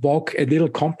walk a little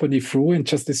company through and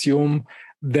just assume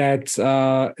that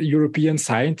European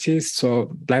scientists or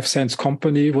life science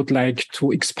company would like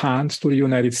to expand to the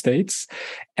United States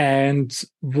and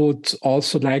would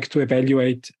also like to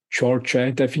evaluate Georgia.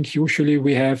 And I think usually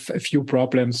we have a few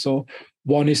problems. So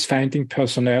one is finding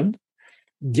personnel.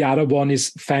 The other one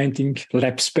is finding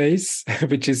lab space,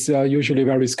 which is usually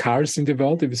very scarce in the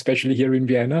world, especially here in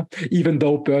Vienna, even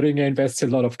though Boehringer invests a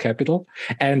lot of capital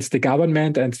and the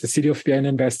government and the city of Vienna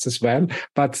invests as well.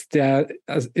 But there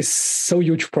is so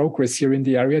huge progress here in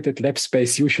the area that lab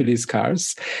space usually is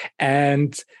scarce.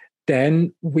 And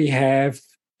then we have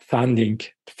funding.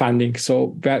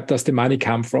 So where does the money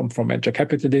come from? From venture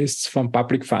capitalists, from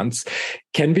public funds?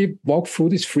 Can we walk through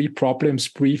these three problems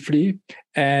briefly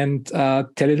and tell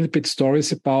a little bit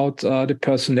stories about the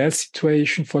personnel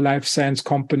situation for life science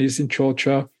companies in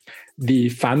Georgia, the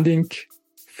funding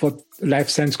for life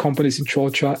science companies in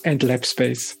Georgia, and lab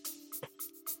space?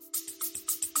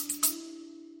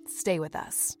 Stay with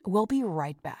us. We'll be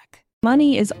right back.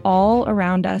 Money is all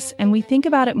around us, and we think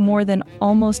about it more than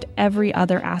almost every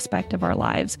other aspect of our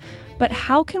lives. But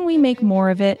how can we make more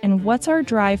of it, and what's our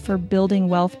drive for building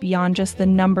wealth beyond just the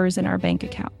numbers in our bank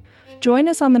account? Join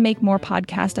us on the Make More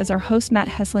podcast as our host Matt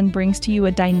Heslin brings to you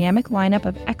a dynamic lineup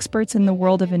of experts in the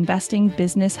world of investing,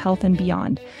 business, health, and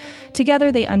beyond.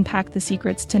 Together, they unpack the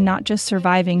secrets to not just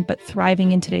surviving, but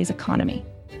thriving in today's economy.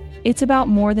 It's about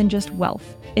more than just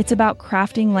wealth. It's about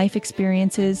crafting life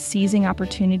experiences, seizing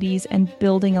opportunities, and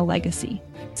building a legacy.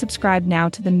 Subscribe now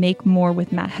to the Make More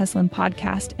with Matt Heslin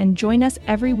podcast and join us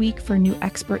every week for new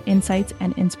expert insights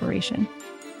and inspiration.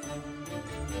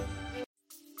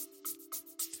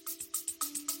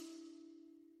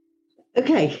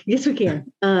 Okay, yes, we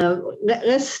can.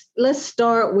 Let's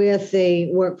start with the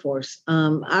workforce.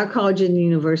 Our colleges and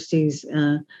universities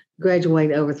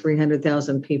graduate over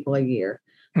 300,000 people a year.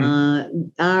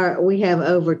 We have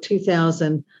over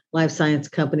 2,000 life science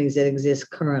companies that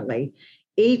exist currently.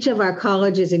 Each of our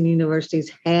colleges and universities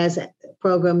has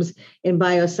programs in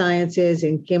biosciences,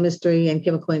 in chemistry and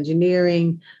chemical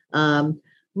engineering.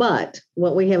 But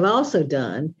what we have also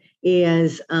done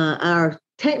is our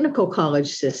technical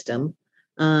college system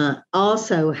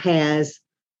also has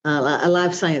a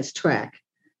life science track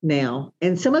now.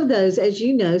 And some of those, as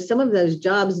you know, some of those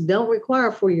jobs don't require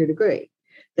a 4-year degree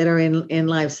that are in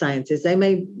life sciences. They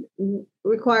may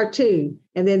require 2,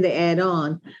 and then they add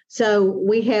on. So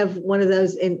we have one of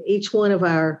those in each one of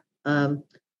our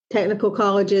technical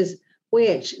colleges,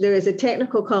 which there is a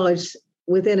technical college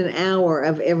within an hour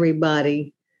of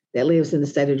everybody that lives in the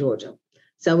state of Georgia.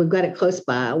 So we've got it close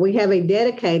by. We have a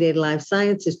dedicated life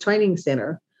sciences training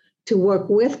center to work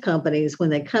with companies when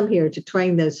they come here to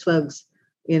train those folks,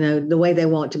 the way they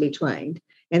want to be trained.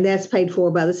 And that's paid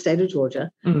for by the state of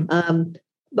Georgia. Mm-hmm.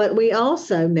 But we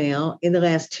also now, in the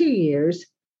last 2 years,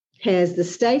 the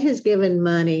state has given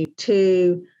money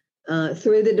to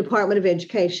through the Department of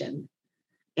Education.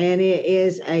 And it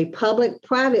is a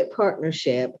public-private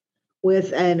partnership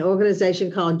with an organization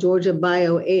called Georgia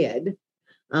BioEd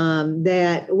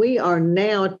that we are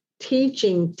now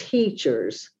teaching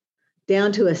teachers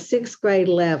down to a 6th grade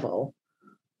level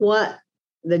what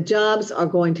the jobs are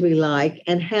going to be like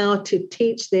and how to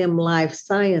teach them life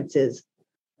sciences,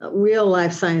 real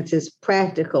life sciences,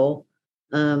 practical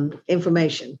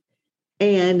information.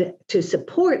 And to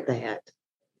support that,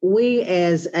 we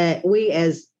as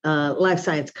life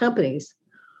science companies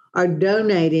are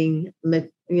donating,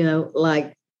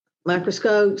 like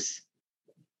microscopes,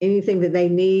 anything that they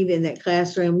need in that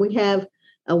classroom. We have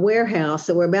a warehouse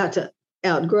that we're about to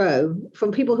outgrow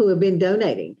from people who have been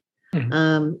donating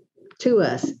to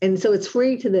us. And so it's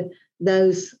free to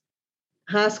those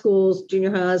high schools,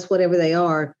 junior highs, whatever they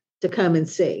are, to come and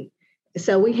see.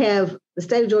 So the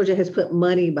state of Georgia has put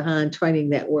money behind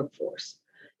training that workforce.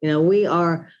 We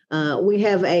feel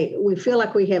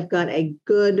like we have got a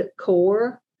good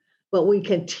core, but we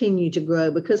continue to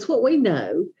grow because what we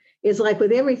know is, like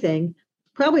with everything,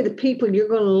 probably the people you're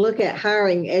going to look at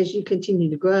hiring as you continue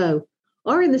to grow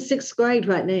are in the 6th grade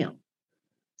right now.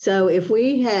 So if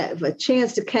we have a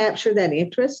chance to capture that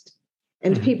interest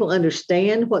and people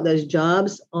understand what those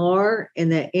jobs are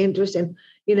and that interest, and,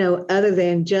 other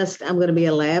than just, I'm going to be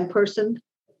a lab person,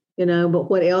 but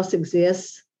what else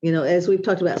exists, as we've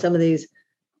talked about some of these,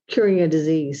 curing a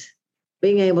disease,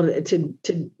 being able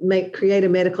to create a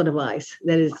medical device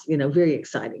that is, very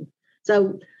exciting.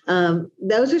 So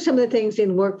those are some of the things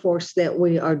in workforce that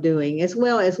we are doing, as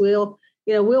well as we'll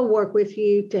work with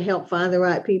you to help find the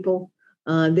right people.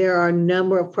 There are a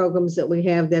number of programs that we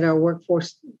have that are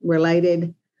workforce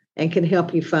related and can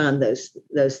help you find those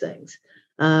things.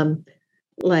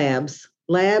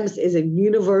 Labs is a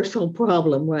universal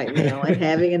problem right now, and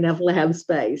having enough lab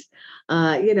space,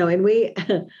 but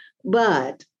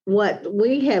what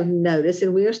we have noticed,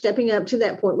 and we are stepping up to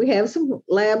that point, we have some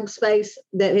lab space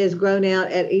that has grown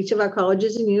out at each of our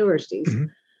colleges and universities. Mm-hmm.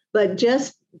 But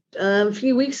just a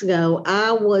few weeks ago, I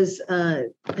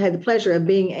had the pleasure of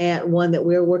being at one that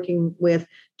we're working with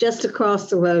just across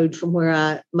the road from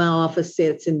where my office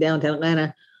sits in downtown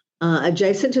Atlanta,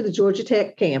 adjacent to the Georgia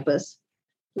Tech campus.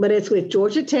 But it's with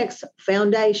Georgia Tech's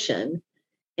foundation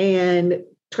and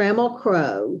Trammell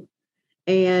Crow.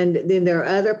 And then there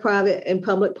are other private and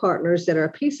public partners that are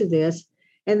a piece of this.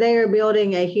 And they are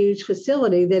building a huge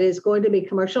facility that is going to be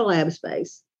commercial lab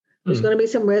space. There's going to be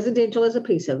some residential as a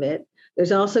piece of it.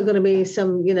 There's also going to be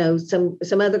some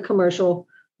other commercial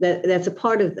that's a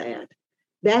part of that.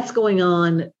 That's going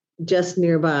on just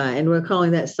nearby. And we're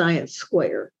calling that Science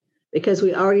Square, because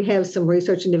we already have some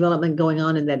research and development going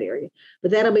on in that area.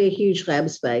 But that'll be a huge lab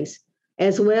space,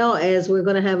 as well as we're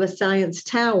going to have a science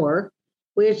tower,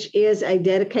 which is a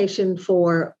dedication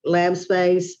for lab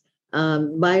space,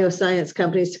 bioscience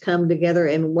companies to come together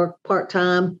and work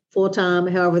part-time, full-time,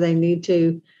 however they need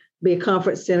to, be a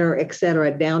conference center, et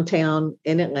cetera, downtown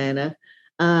in Atlanta.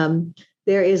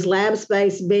 There is lab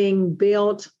space being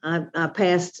built. I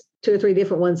passed 2 or 3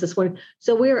 different ones this morning.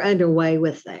 So we're underway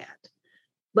with that.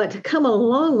 But to come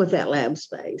along with that lab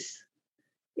space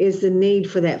is the need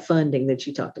for that funding that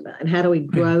you talked about. And how do we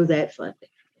grow that funding?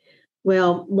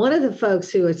 Well, one of the folks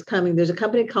who is coming, there's a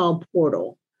company called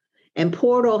Portal. And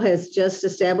Portal has just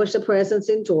established a presence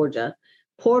in Georgia.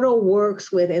 Portal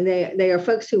works with, and they are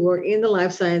folks who work in the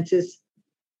life sciences,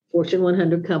 Fortune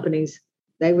 100 companies.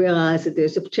 They realize that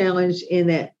there's a challenge in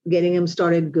that getting them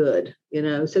started good,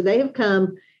 So they have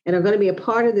come and are going to be a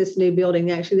part of this new building.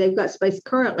 Actually, they've got space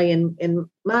currently in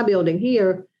my building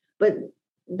here, but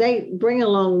they bring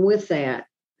along with that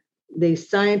the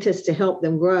scientists to help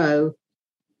them grow,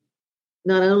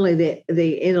 not only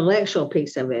the intellectual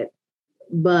piece of it,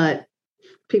 but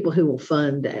people who will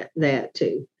fund that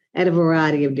too, at a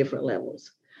variety of different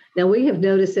levels. Now, we have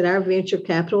noticed that our venture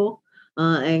capital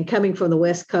and coming from the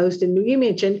West Coast, and you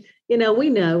mentioned, we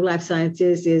know life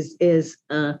sciences is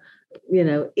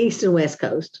East and West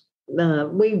Coast.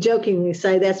 We jokingly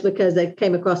say that's because they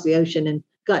came across the ocean and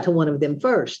got to one of them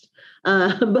first.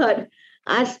 But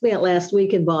I spent last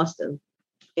week in Boston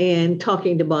and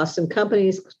talking to Boston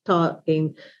companies,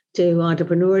 talking to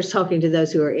entrepreneurs, talking to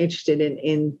those who are interested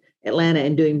in Atlanta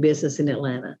and doing business in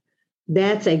Atlanta.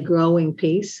 That's a growing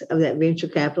piece of that venture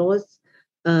capitalist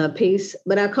piece.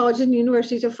 But our colleges and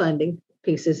universities are funding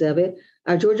pieces of it.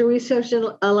 Our Georgia Research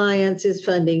Alliance is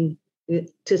funding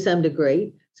to some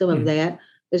degree, some of that.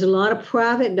 There's a lot of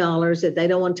private dollars that they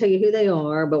don't want to tell you who they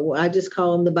are, but I just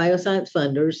call them the bioscience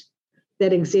funders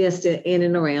that exist in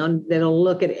and around that'll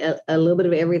look at a little bit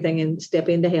of everything and step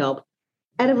in to help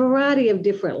at a variety of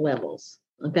different levels.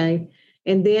 Okay.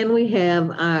 And then we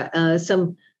have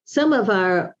some of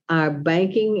our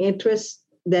banking interests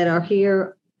that are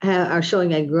here are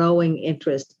showing a growing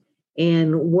interest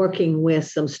in working with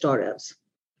some startups.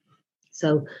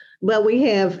 So, but we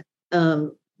have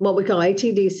what we call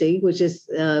ATDC, which is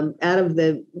out of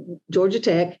the Georgia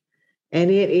Tech,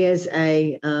 and it is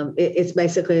it's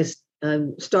basically a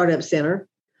startup center,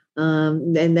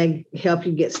 and they help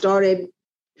you get started,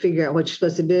 figure out what you're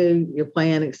supposed to do, your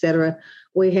plan, et cetera.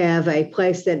 We have a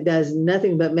place that does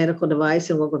nothing but medical device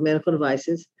and work with medical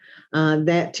devices.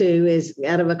 That too is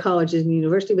out of a college and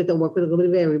university, but they'll work with a little bit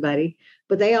of everybody.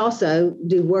 But they also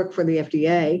do work for the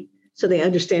FDA, so they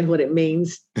understand what it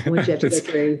means once you have to go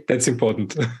through. That's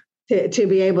important. To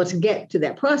be able to get to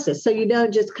that process. So you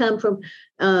don't just come from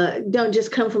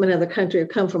another country or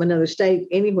come from another state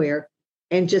anywhere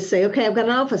and just say, okay, I've got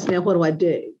an office now. What do I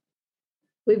do?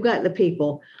 We've got the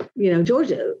people,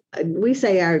 Georgia, we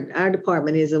say our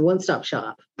department is a one-stop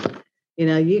shop.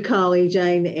 You call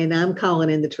EJ and I'm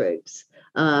calling in the troops.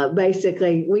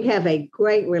 Basically, we have a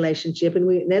great relationship,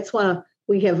 and that's why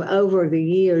we have over the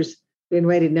years been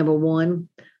rated number 1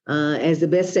 as the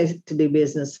best state to do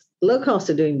business, low cost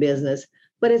of doing business.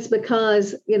 But it's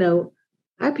because,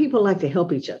 our people like to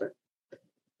help each other.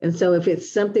 And so if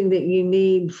it's something that you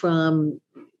need from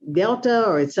Delta,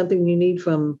 or it's something you need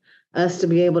from us to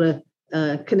be able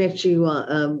to connect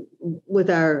you with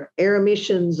our air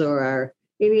emissions or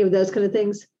any of those kind of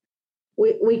things,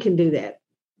 we can do that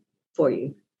for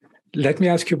you. Let me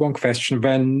ask you one question.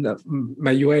 When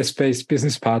my US-based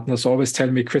business partners always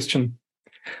tell me, Christian,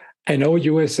 I know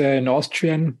you as an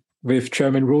Austrian with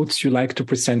German roots, you like to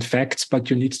present facts, but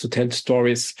you need to tell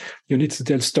stories. You need to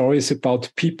tell stories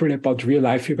about people, about real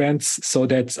life events, so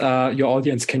that your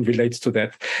audience can relate to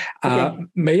that. Okay.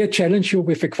 May I challenge you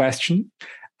with a question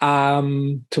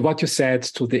to what you said,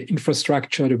 to the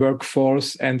infrastructure, the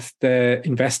workforce, and the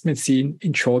investment scene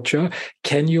in Georgia?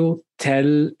 Can you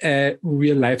tell a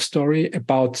real life story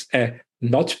about a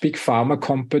not big pharma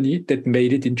company that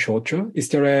made it in Georgia? Is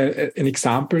there an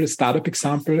example, a startup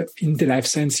example in the life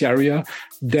science area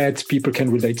that people can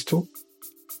relate to?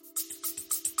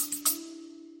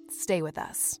 Stay with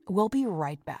us. We'll be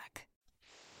right back.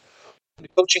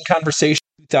 Coaching Conversation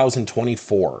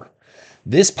 2024.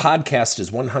 This podcast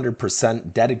is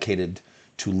 100% dedicated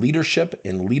to leadership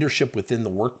and leadership within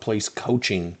the workplace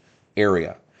coaching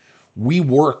area. We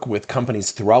work with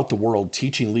companies throughout the world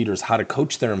teaching leaders how to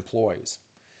coach their employees.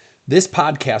 This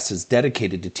podcast is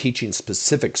dedicated to teaching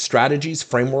specific strategies,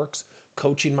 frameworks,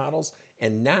 coaching models,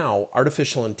 and now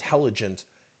artificial intelligence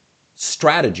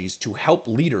strategies to help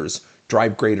leaders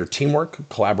drive greater teamwork,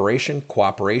 collaboration,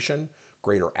 cooperation,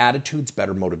 greater attitudes,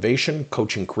 better motivation,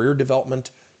 coaching career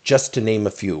development, just to name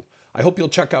a few. I hope you'll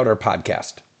check out our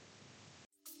podcast.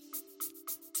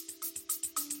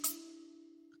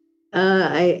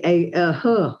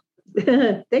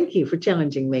 Thank you for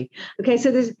challenging me. Okay,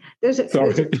 so there's a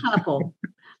couple.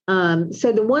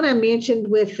 So the one I mentioned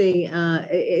with the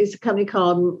is a company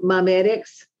called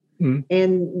MyMedics,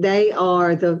 and they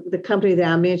are the company that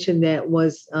I mentioned that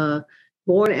was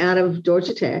born out of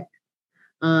Georgia Tech.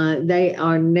 They're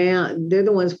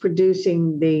the ones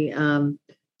producing the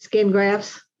skin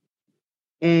grafts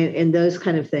and those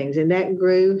kind of things, and that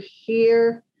grew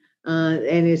here.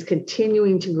 And is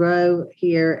continuing to grow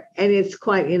here, and it's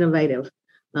quite innovative,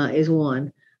 is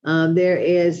one. There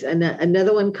is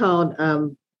another one called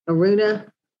Aruna,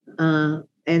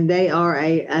 and they are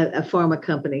a pharma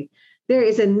company. There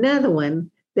is another one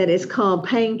that is called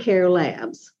Pain Care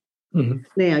Labs. Mm-hmm.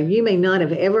 Now, you may not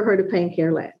have ever heard of Pain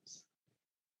Care Labs,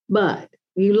 but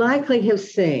you likely have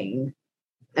seen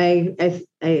a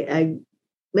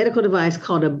medical device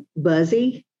called a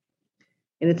Buzzy.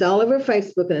 And it's all over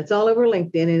Facebook, and it's all over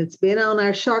LinkedIn, and it's been on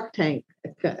our Shark Tank,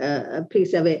 a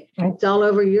piece of it. It's all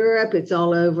over Europe. It's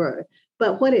all over.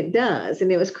 But what it does,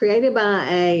 and it was created by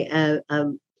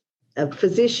a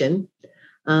physician,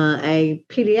 a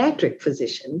pediatric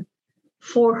physician,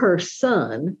 for her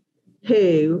son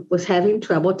who was having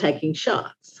trouble taking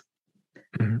shots.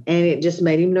 Mm-hmm. And it just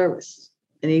made him nervous,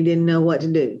 and he didn't know what to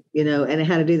do, and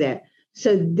how to do that.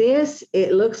 So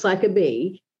it looks like a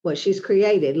bee. What she's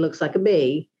created looks like a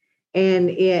bee,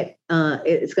 and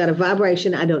it's got a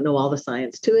vibration. I don't know all the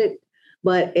science to it,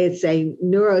 but it's a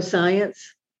neuroscience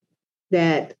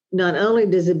that not only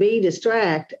does the bee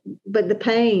distract, but the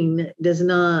pain does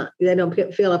not. They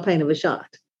don't feel a pain of a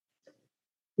shot.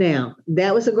 Now,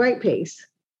 that was a great piece,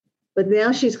 but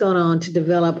now she's gone on to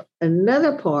develop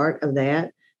another part of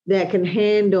that can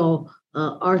handle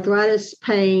arthritis,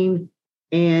 pain,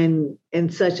 and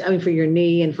such, for your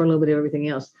knee and for a little bit of everything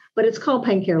else. But it's called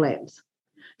Pain Care Labs.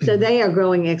 So they are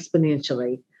growing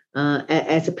exponentially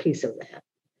as a piece of that.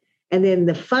 And then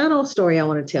the final story I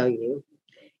want to tell you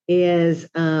is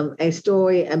a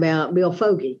story about Bill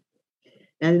Fogarty.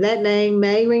 Now, that name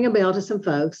may ring a bell to some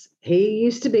folks. He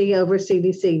used to be over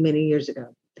CDC many years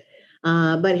ago.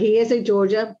 But he is a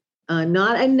Georgia,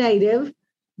 not a native,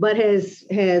 but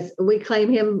we claim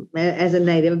him as a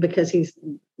native because he's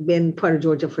been part of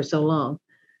Georgia for so long.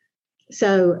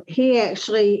 So he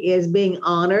actually is being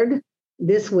honored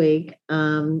this week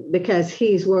because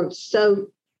he's worked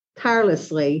so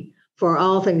tirelessly for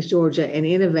all things Georgia and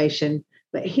innovation.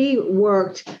 But he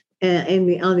worked on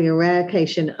the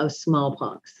eradication of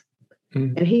smallpox,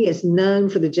 and he is known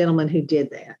for the gentleman who did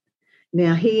that.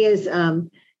 Now he is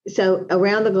so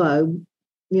around the globe,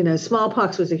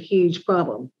 smallpox was a huge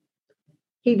problem.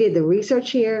 He did the research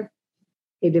here.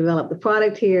 He developed the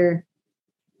product here.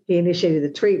 He initiated the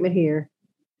treatment here.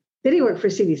 Then he worked for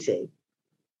CDC.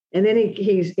 And then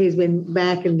he's been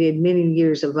back and did many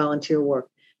years of volunteer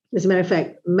work. As a matter of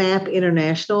fact, MAP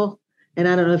International, and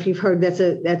I don't know if you've heard, that's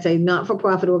a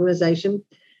not-for-profit organization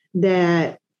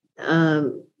that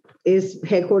is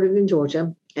headquartered in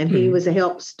Georgia. And he was a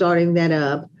help starting that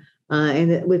up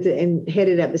and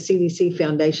headed up the CDC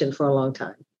Foundation for a long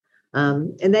time.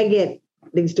 And they get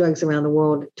these drugs around the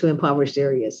world to impoverished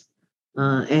areas.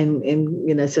 So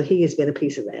he has been a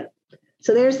piece of that.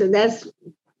 So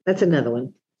that's another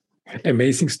one.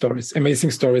 Amazing stories.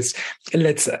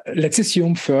 Let's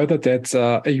assume further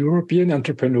that a European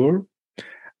entrepreneur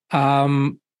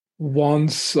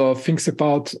thinks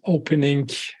about opening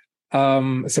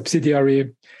a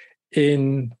subsidiary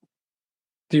in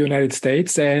the United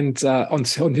States, and on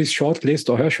his shortlist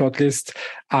or her shortlist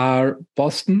are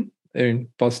Boston. In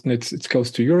Boston, it's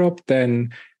close to Europe.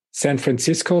 Then San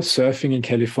Francisco, surfing in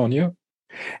California,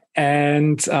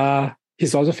 and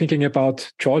He's also thinking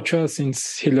about Georgia,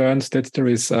 since he learned that there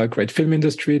is a great film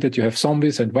industry, that you have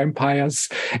zombies and vampires,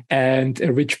 and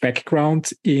a rich background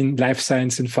in life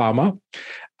science and pharma.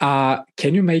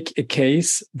 Can you make a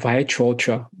case why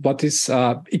Georgia? What is,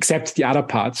 except the other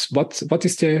parts, what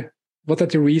are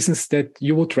the reasons that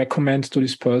you would recommend to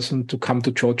this person to come to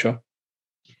Georgia?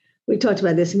 We talked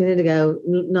about this a minute ago.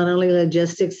 Not only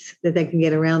logistics that they can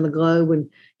get around the globe, and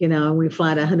we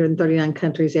fly to 139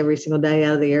 countries every single day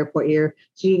out of the airport here,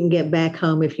 so you can get back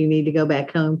home if you need to go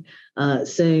back home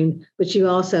soon. But you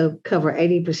also cover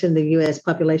 80% of the U.S.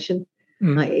 population,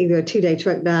 either a 2-day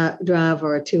truck drive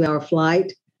or a 2-hour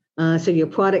flight. So your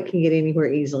product can get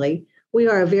anywhere easily. We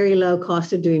are a very low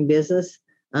cost of doing business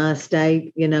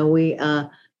state.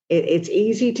 It's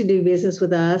easy to do business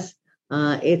with us.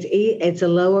 It's a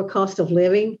lower cost of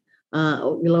living,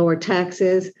 lower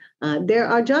taxes. There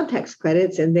are job tax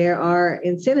credits, and there are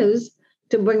incentives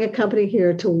to bring a company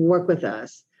here to work with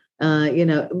us.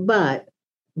 But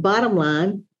bottom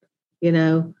line,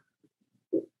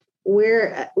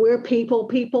 we're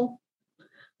people.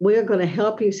 We're going to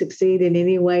help you succeed in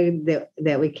any way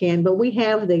that we can. But we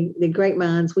have the great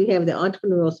minds. We have the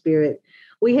entrepreneurial spirit.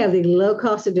 We have the low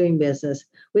cost of doing business.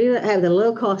 We have the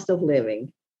low cost of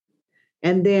living.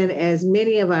 And then, as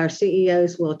many of our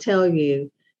CEOs will tell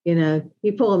you,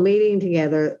 you pull a meeting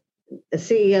together, a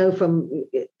CEO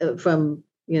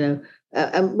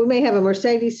we may have a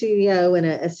Mercedes CEO and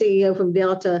a CEO from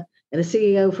Delta and a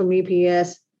CEO from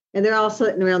UPS, and they're all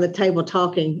sitting around the table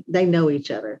talking. They know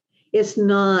each other. It's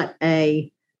not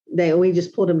we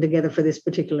just pulled them together for this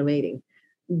particular meeting.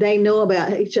 They know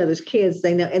about each other's kids.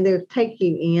 They know, and they're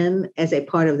taking in as a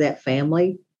part of that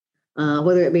family,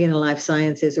 whether it be in the life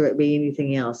sciences or it be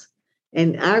anything else.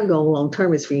 And our goal long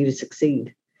term is for you to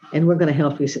succeed, and we're going to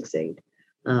help you succeed.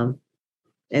 And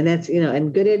that's,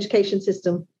 and good education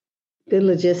system, good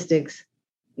logistics,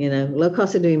 low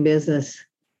cost of doing business.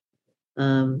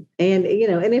 And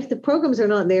if the programs are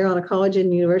not there on a college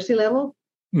and university level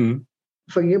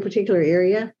for your particular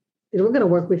area, then we're going to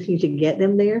work with you to get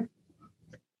them there.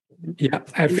 Yeah,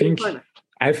 I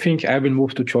think I will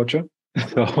move to Georgia.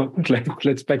 So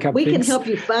let's back up. We can help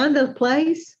you find a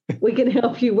place. We can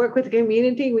help you work with the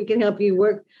community. We can help you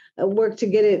work to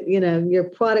get it, your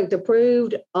product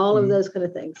approved, all of those kind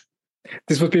of things.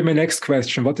 This would be my next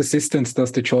question. What assistance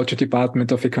does the Georgia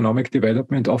Department of Economic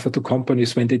Development offer to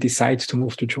companies when they decide to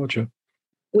move to Georgia?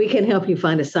 We can help you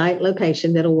find a site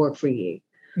location that'll work for you.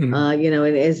 And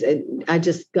as I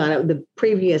just got out the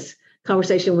previous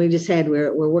conversation we just had,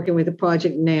 we're working with a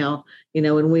project now,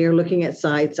 and we are looking at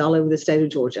sites all over the state of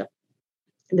Georgia.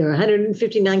 There are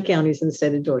 159 counties in the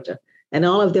state of Georgia, and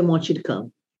all of them want you to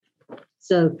come.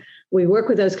 So we work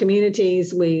with those communities.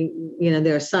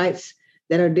 There are sites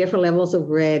that are different levels of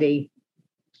ready.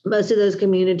 Most of those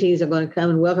communities are going to come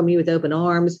and welcome you with open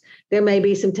arms. There may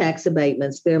be some tax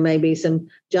abatements. There may be some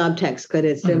job tax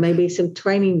credits. There may be some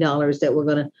training dollars that we're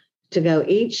going to go.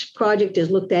 Each project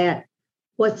is looked at.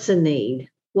 What's the need?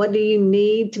 What do you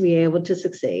need to be able to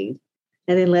succeed?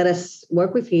 And then let us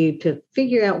work with you to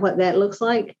figure out what that looks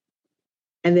like,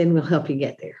 and then we'll help you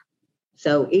get there.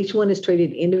 So each one is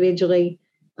treated individually,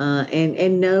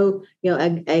 and know,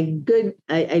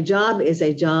 a job is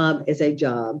a job is a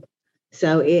job.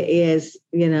 So it is,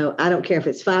 I don't care if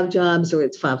it's 5 jobs or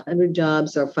it's 500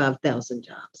 jobs or 5,000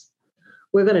 jobs.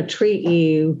 We're going to treat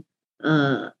you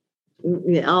all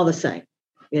the same.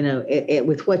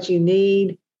 With what you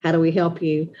need. How do we help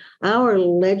you? Our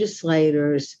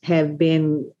legislators have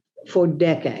been for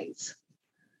decades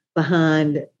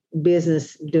behind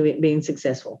business being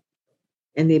successful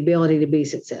and the ability to be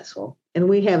successful. And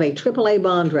we have a AAA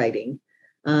bond rating,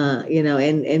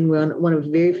 and we're one of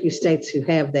very few states who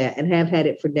have that and have had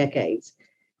it for decades.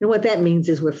 And what that means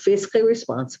is we're fiscally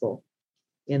responsible,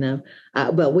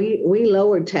 but we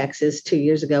lowered taxes 2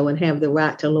 years ago and have the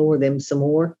right to lower them some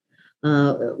more.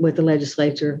 With the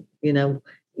legislature,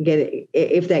 get it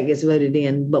if that gets voted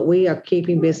in. But we are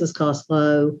keeping business costs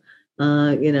low.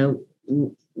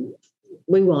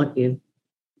 We want you.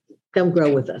 Come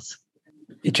grow with us.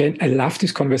 Jane, I love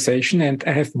this conversation, and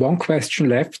I have one question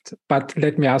left, but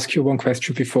let me ask you one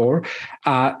question before.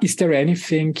 Is there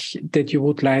anything that you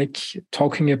would like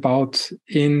talking about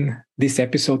in this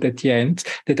episode at the end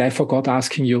that I forgot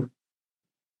asking you?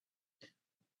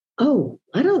 Oh,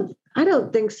 I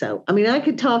don't think so. I mean, I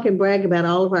could talk and brag about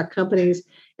all of our companies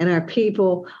and our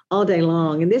people all day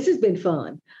long, and this has been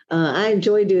fun. I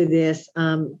enjoy doing this.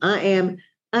 I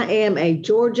am a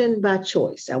Georgian by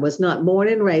choice. I was not born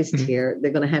and raised here.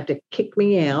 They're going to have to kick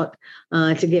me out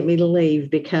to get me to leave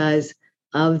because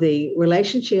of the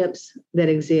relationships that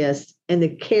exist and the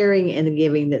caring and the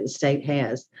giving that the state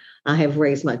has. I have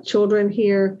raised my children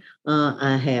here.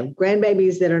 I have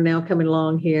grandbabies that are now coming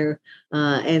along here.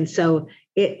 And so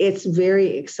it's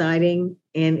very exciting.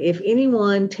 And if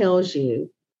anyone tells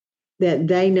you that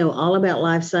they know all about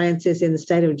life sciences in the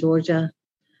state of Georgia,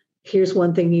 here's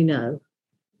one thing you know.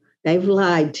 They've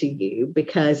lied to you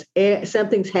because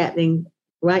something's happening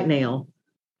right now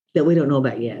that we don't know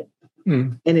about yet.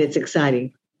 And it's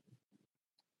exciting.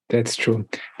 That's true.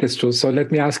 That's true. So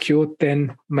let me ask you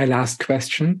then my last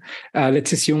question.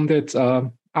 Let's assume that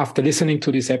after listening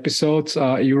to this episode,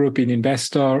 a European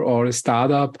investor or a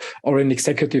startup or an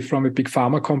executive from a big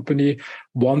pharma company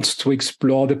wants to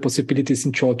explore the possibilities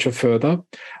in Georgia further.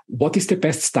 What is the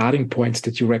best starting point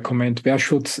that you recommend?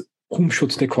 Whom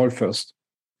should they call first?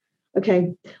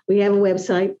 Okay. We have a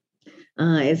website.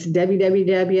 It's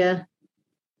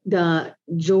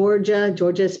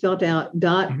www.georgia spelled out,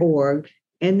 .org.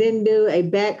 And then do a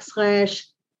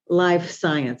 /life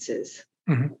sciences.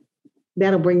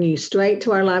 That'll bring you straight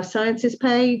to our life sciences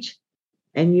page,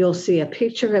 and you'll see a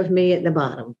picture of me at the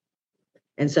bottom.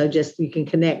 And so just you can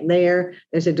connect there.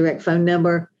 There's a direct phone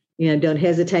number. Don't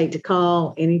hesitate to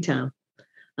call anytime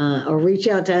or reach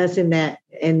out to us in that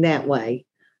way.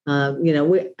 I'm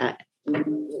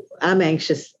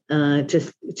anxious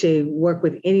to work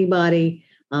with anybody.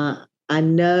 I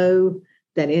know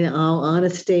that in all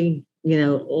honesty,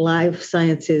 life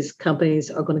sciences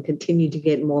companies are going to continue to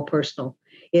get more personal.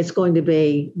 It's going to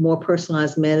be more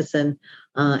personalized medicine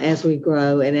as we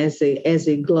grow and as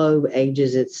the globe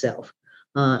ages itself.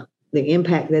 The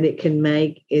impact that it can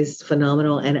make is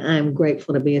phenomenal, and I'm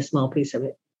grateful to be a small piece of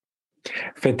it.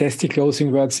 Fantastic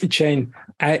closing words. Jane,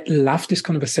 I love this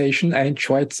conversation. I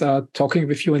enjoyed talking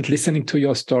with you and listening to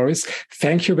your stories.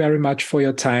 Thank you very much for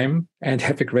your time and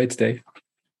have a great day.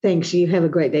 Thanks. You have a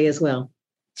great day as well.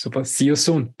 Super. See you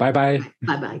soon. Bye-bye.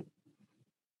 Bye-bye.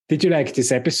 Did you like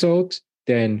this episode?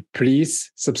 Then please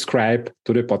subscribe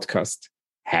to the podcast.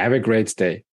 Have a great day.